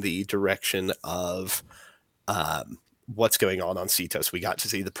in the direction of what's going on Cetos. We got to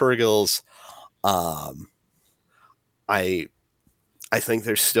see the Purgles. I think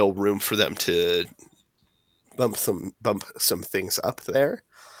there's still room for them to bump some things up there.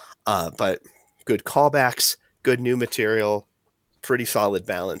 But good callbacks, good new material, pretty solid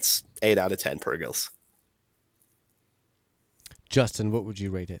balance. 8 out of 10 Purgles. Justin, what would you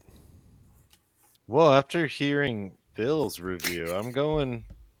rate it? Well, after hearing Phil's review, I'm going.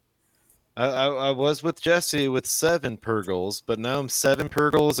 I was with Jessi with 7 Purgles, but now I'm 7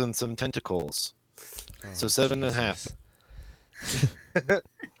 Purgles and some tentacles. So 7.5.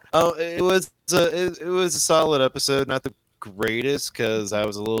 It was a solid episode, not the greatest because I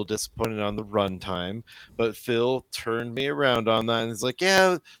was a little disappointed on the runtime, but Phil turned me around on that and he's like,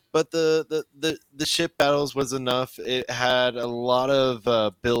 yeah, but the ship battles was enough. It had a lot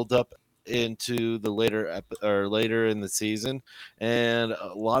of build up into the later in the season, and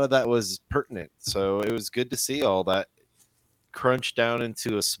a lot of that was pertinent. So it was good to see all that crunched down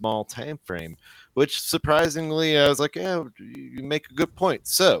into a small time frame, which surprisingly I was like, yeah, you make a good point.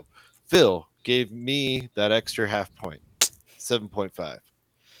 So Phil gave me that extra half point. 7.5.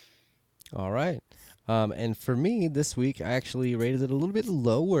 All right. And for me, this week, I actually rated it a little bit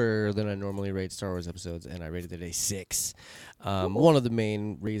lower than I normally rate Star Wars episodes, and I rated it a 6. One of the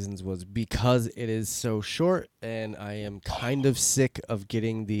main reasons was because it is so short, and I am kind of sick of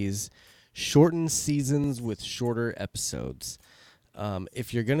getting these shortened seasons with shorter episodes.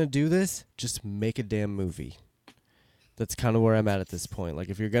 If you're going to do this, just make a damn movie. That's kind of where I'm at this point. Like,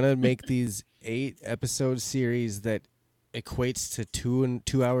 if you're going to make these 8-episode series that equates to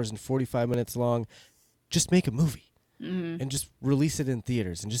 2 hours and 45 minutes long, just make a movie and just release it in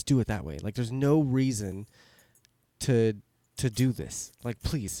theaters and just do it that way. Like, there's no reason to do this. Like,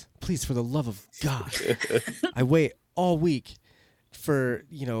 please, for the love of God. I wait all week for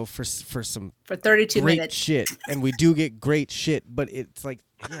 32 great minutes shit, and we do get great shit, but it's like,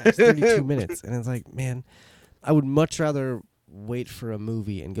 yeah, it's 32 minutes, and it's like, man, I would much rather wait for a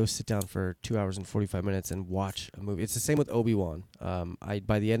movie and go sit down for 2 hours and 45 minutes and watch a movie. It's the same with Obi-Wan.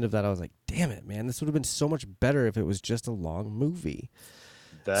 By the end of that, I was like, damn it, man, this would have been so much better if it was just a long movie.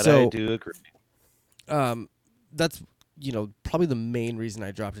 I do agree. That's probably the main reason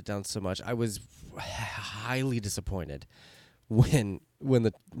I dropped it down so much. I was highly disappointed when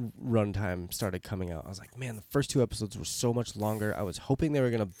the runtime started coming out. I was like, man, the first 2 episodes were so much longer. I was hoping they were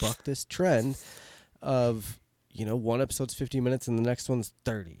going to buck this trend of, one episode's 50 minutes and the next one's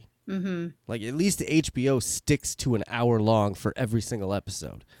 30. Mm-hmm. Like, at least HBO sticks to an hour long for every single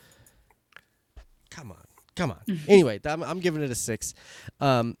episode. Come on. Anyway, I'm giving it a 6.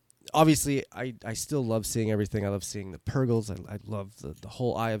 Obviously, I still love seeing everything. I love seeing the Purgles. I love the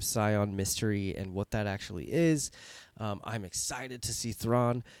whole Eye of Sion mystery and what that actually is. I'm excited to see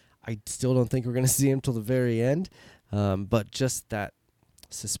Thrawn. I still don't think we're going to see him till the very end. But just that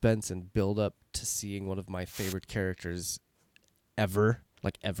suspense and build up to seeing one of my favorite characters ever,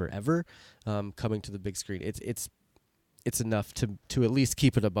 coming to the big screen. It's enough to at least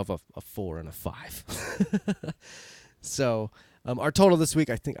keep it above a 4 and a 5. So our total this week,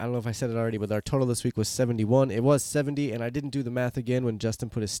 I don't know if I said it already, but our total this week was 71. It was 70, and I didn't do the math again when Justin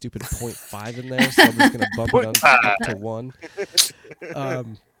put his stupid 0.5 in there, so I'm just going to bump it up to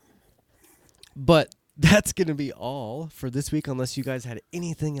 1. But that's going to be all for this week, unless you guys had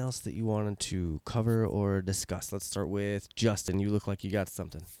anything else that you wanted to cover or discuss. Let's start with Justin. You look like you got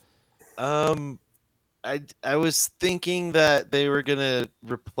something. I was thinking that they were gonna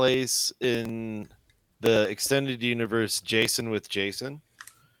replace in the extended universe Jason with Jason,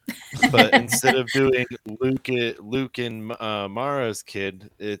 but instead of doing Luke and Mara's kid,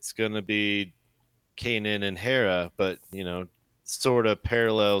 it's gonna be Kanan and Hera. But sort of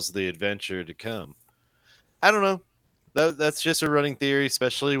parallels the adventure to come. I don't know. That's just a running theory,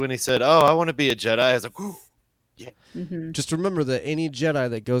 especially when he said, "Oh, I want to be a Jedi." I was like, "Ooh, yeah." Mm-hmm. Just remember that any Jedi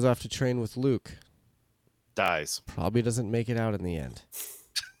that goes off to train with Luke Dies, probably doesn't make it out in the end.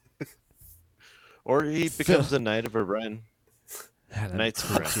 or he becomes a Knight of Ren. Knights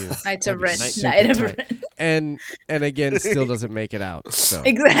of Ren. Knights of Ren. Super Knight of tight. Ren. And again, still doesn't make it out. So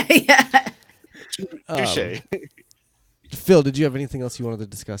Exactly. Yeah. Touche. Phil, did you have anything else you wanted to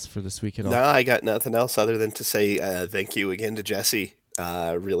discuss for this week at all? No, I got nothing else other than to say thank you again to Jessi.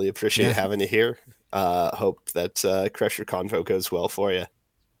 Really appreciate having you here. Hope that Crusher Convo goes well for you.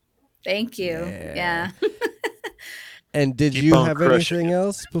 Thank you. Yeah. And did Keep you on have crushing anything it.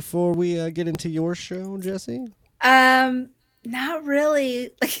 else before we get into your show, Jessi? Not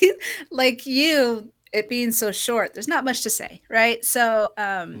really. Like you, it being so short, there's not much to say, right? So,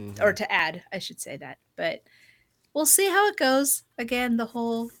 or to add, I should say that. But we'll see how it goes. Again, the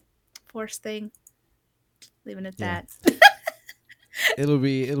whole Force thing. Leaving it Yeah. that. It'll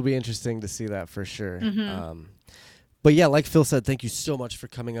be interesting to see that for sure. Mhm. But yeah, like Phil said, thank you so much for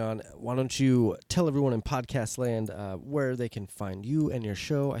coming on. Why don't you tell everyone in podcast land where they can find you and your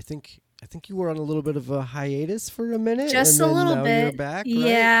show? I think you were on a little bit of a hiatus for a minute. Just and a then little now bit. You're back,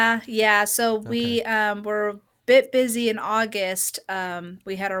 right? Yeah. So we were a bit busy in August.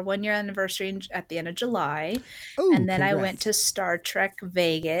 We had our 1 year anniversary at the end of July. Oh, And then I went to Star Trek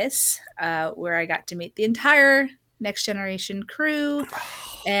Vegas, where I got to meet the entire Next Generation crew.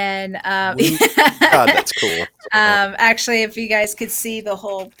 And God, that's cool. actually, if you guys could see the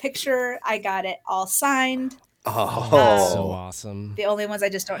whole picture, I got it all signed. Oh, Oh, so awesome. The only ones I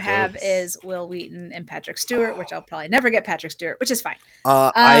just don't have is Will Wheaton and Patrick Stewart, which I'll probably never get Patrick Stewart, which is fine.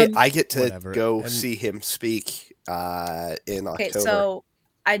 I get to whatever. go And- see him speak in October. Okay, so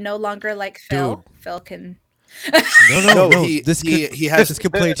I no longer like Phil. Dude. Phil can. No. he This has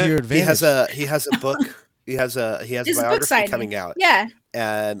could play to your advantage. he has a book. He has a His book biography signing coming out, Yeah.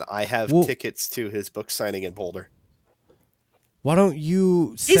 and I have Well- tickets to his book signing in Boulder. Why don't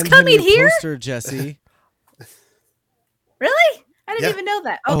you send coming him your here? poster, Jessi? Really? I didn't Yeah. even know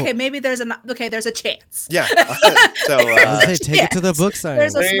that. Oh. Okay, maybe there's a chance. Yeah. So Say, take it to the book signing.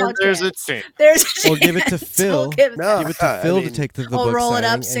 There's a small There's a chance. chance. There's a Or give it to chance. Phil. We'll give it No. Give it to I Phil to mean, take to the We'll book roll it signing,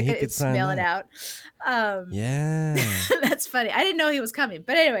 up, and stick he it, could sign mail it that. out. Yeah. That's funny. I didn't know he was coming,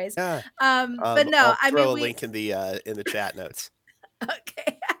 but anyways, yeah. but no, I'll throw a we link in the chat notes.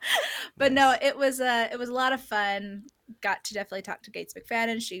 okay, but no, it was a lot of fun. Got to definitely talk to Gates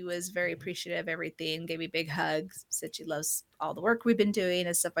McFadden. She was very appreciative of everything. Gave me big hugs. Said she loves all the work we've been doing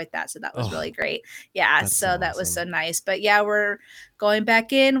and stuff like that. So that was Oh, really great. Yeah, that's so so that was so awesome. nice. But yeah, we're going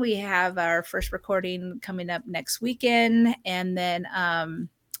back in. We have our first recording coming up next weekend, and then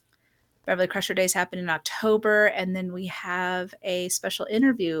Beverly Crusher Days happen in October, and then we have a special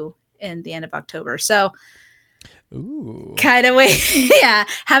interview in the end of October. So Ooh. kind of wait. Yeah,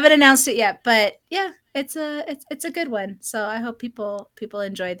 haven't announced it yet, but yeah, it's a good one. So I hope people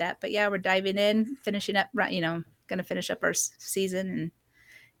enjoyed that. But yeah, we're diving in, finishing up, gonna finish up our season and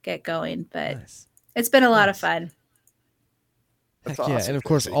get going. But Nice. it's been a lot of Nice. fun. That's Heck yeah. awesome, And of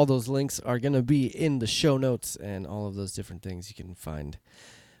course, Jessi. all those links are going to be in the show notes and all of those different things. You can find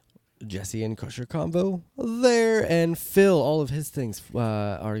Jessi and Crusher Convo there. And Phil, all of his things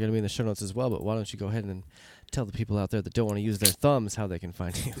are going to be in the show notes as well. But why don't you go ahead and tell the people out there that don't want to use their thumbs how they can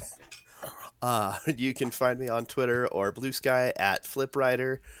find you? You can find me on Twitter or Blue Sky at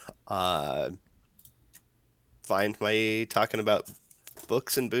FlipWriter. Find me talking about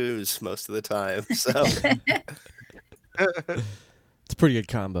books and booze most of the time. So It's a pretty good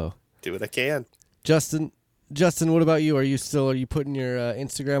combo. do what I can. Justin, what about you? Are you putting your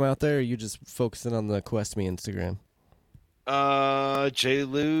Instagram out there, or are you just focusing on the Quest Me Instagram?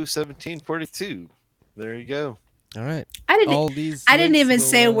 JLou1742. There you go. All right. I didn't. All these I didn't links even will,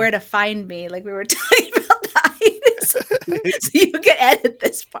 say where to find me. Like we were talking about the hiatus. So you can edit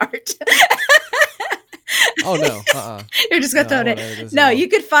this part. Oh no. You're just gonna No, throw I it won't in. edit this No, at all. you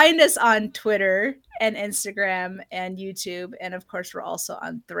could find us on Twitter and Instagram and YouTube, and of course we're also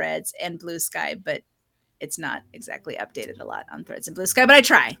on Threads and Blue Sky, but it's not exactly updated a lot on Threads and Blue Sky. But I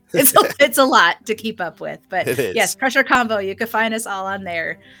try. It's a lot to keep up with. But It is. yes, Crusher Combo. You can find us all on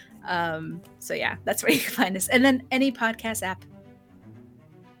there. So yeah, that's where you can find us. And then any podcast app.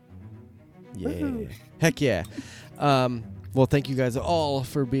 Yeah. Woohoo. Heck yeah. Well, thank you guys all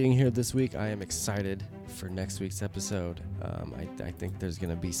for being here this week. I am excited for next week's episode. I think there's going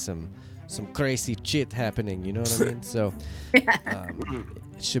to be some crazy shit happening, you know what I mean? So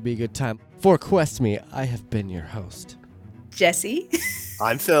it should be a good time. For Quest Me, I have been your host. Jessi.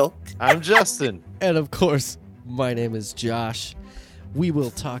 I'm Phil. I'm Justin. And of course, my name is Josh. We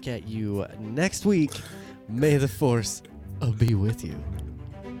will talk at you next week. May the Force be with you.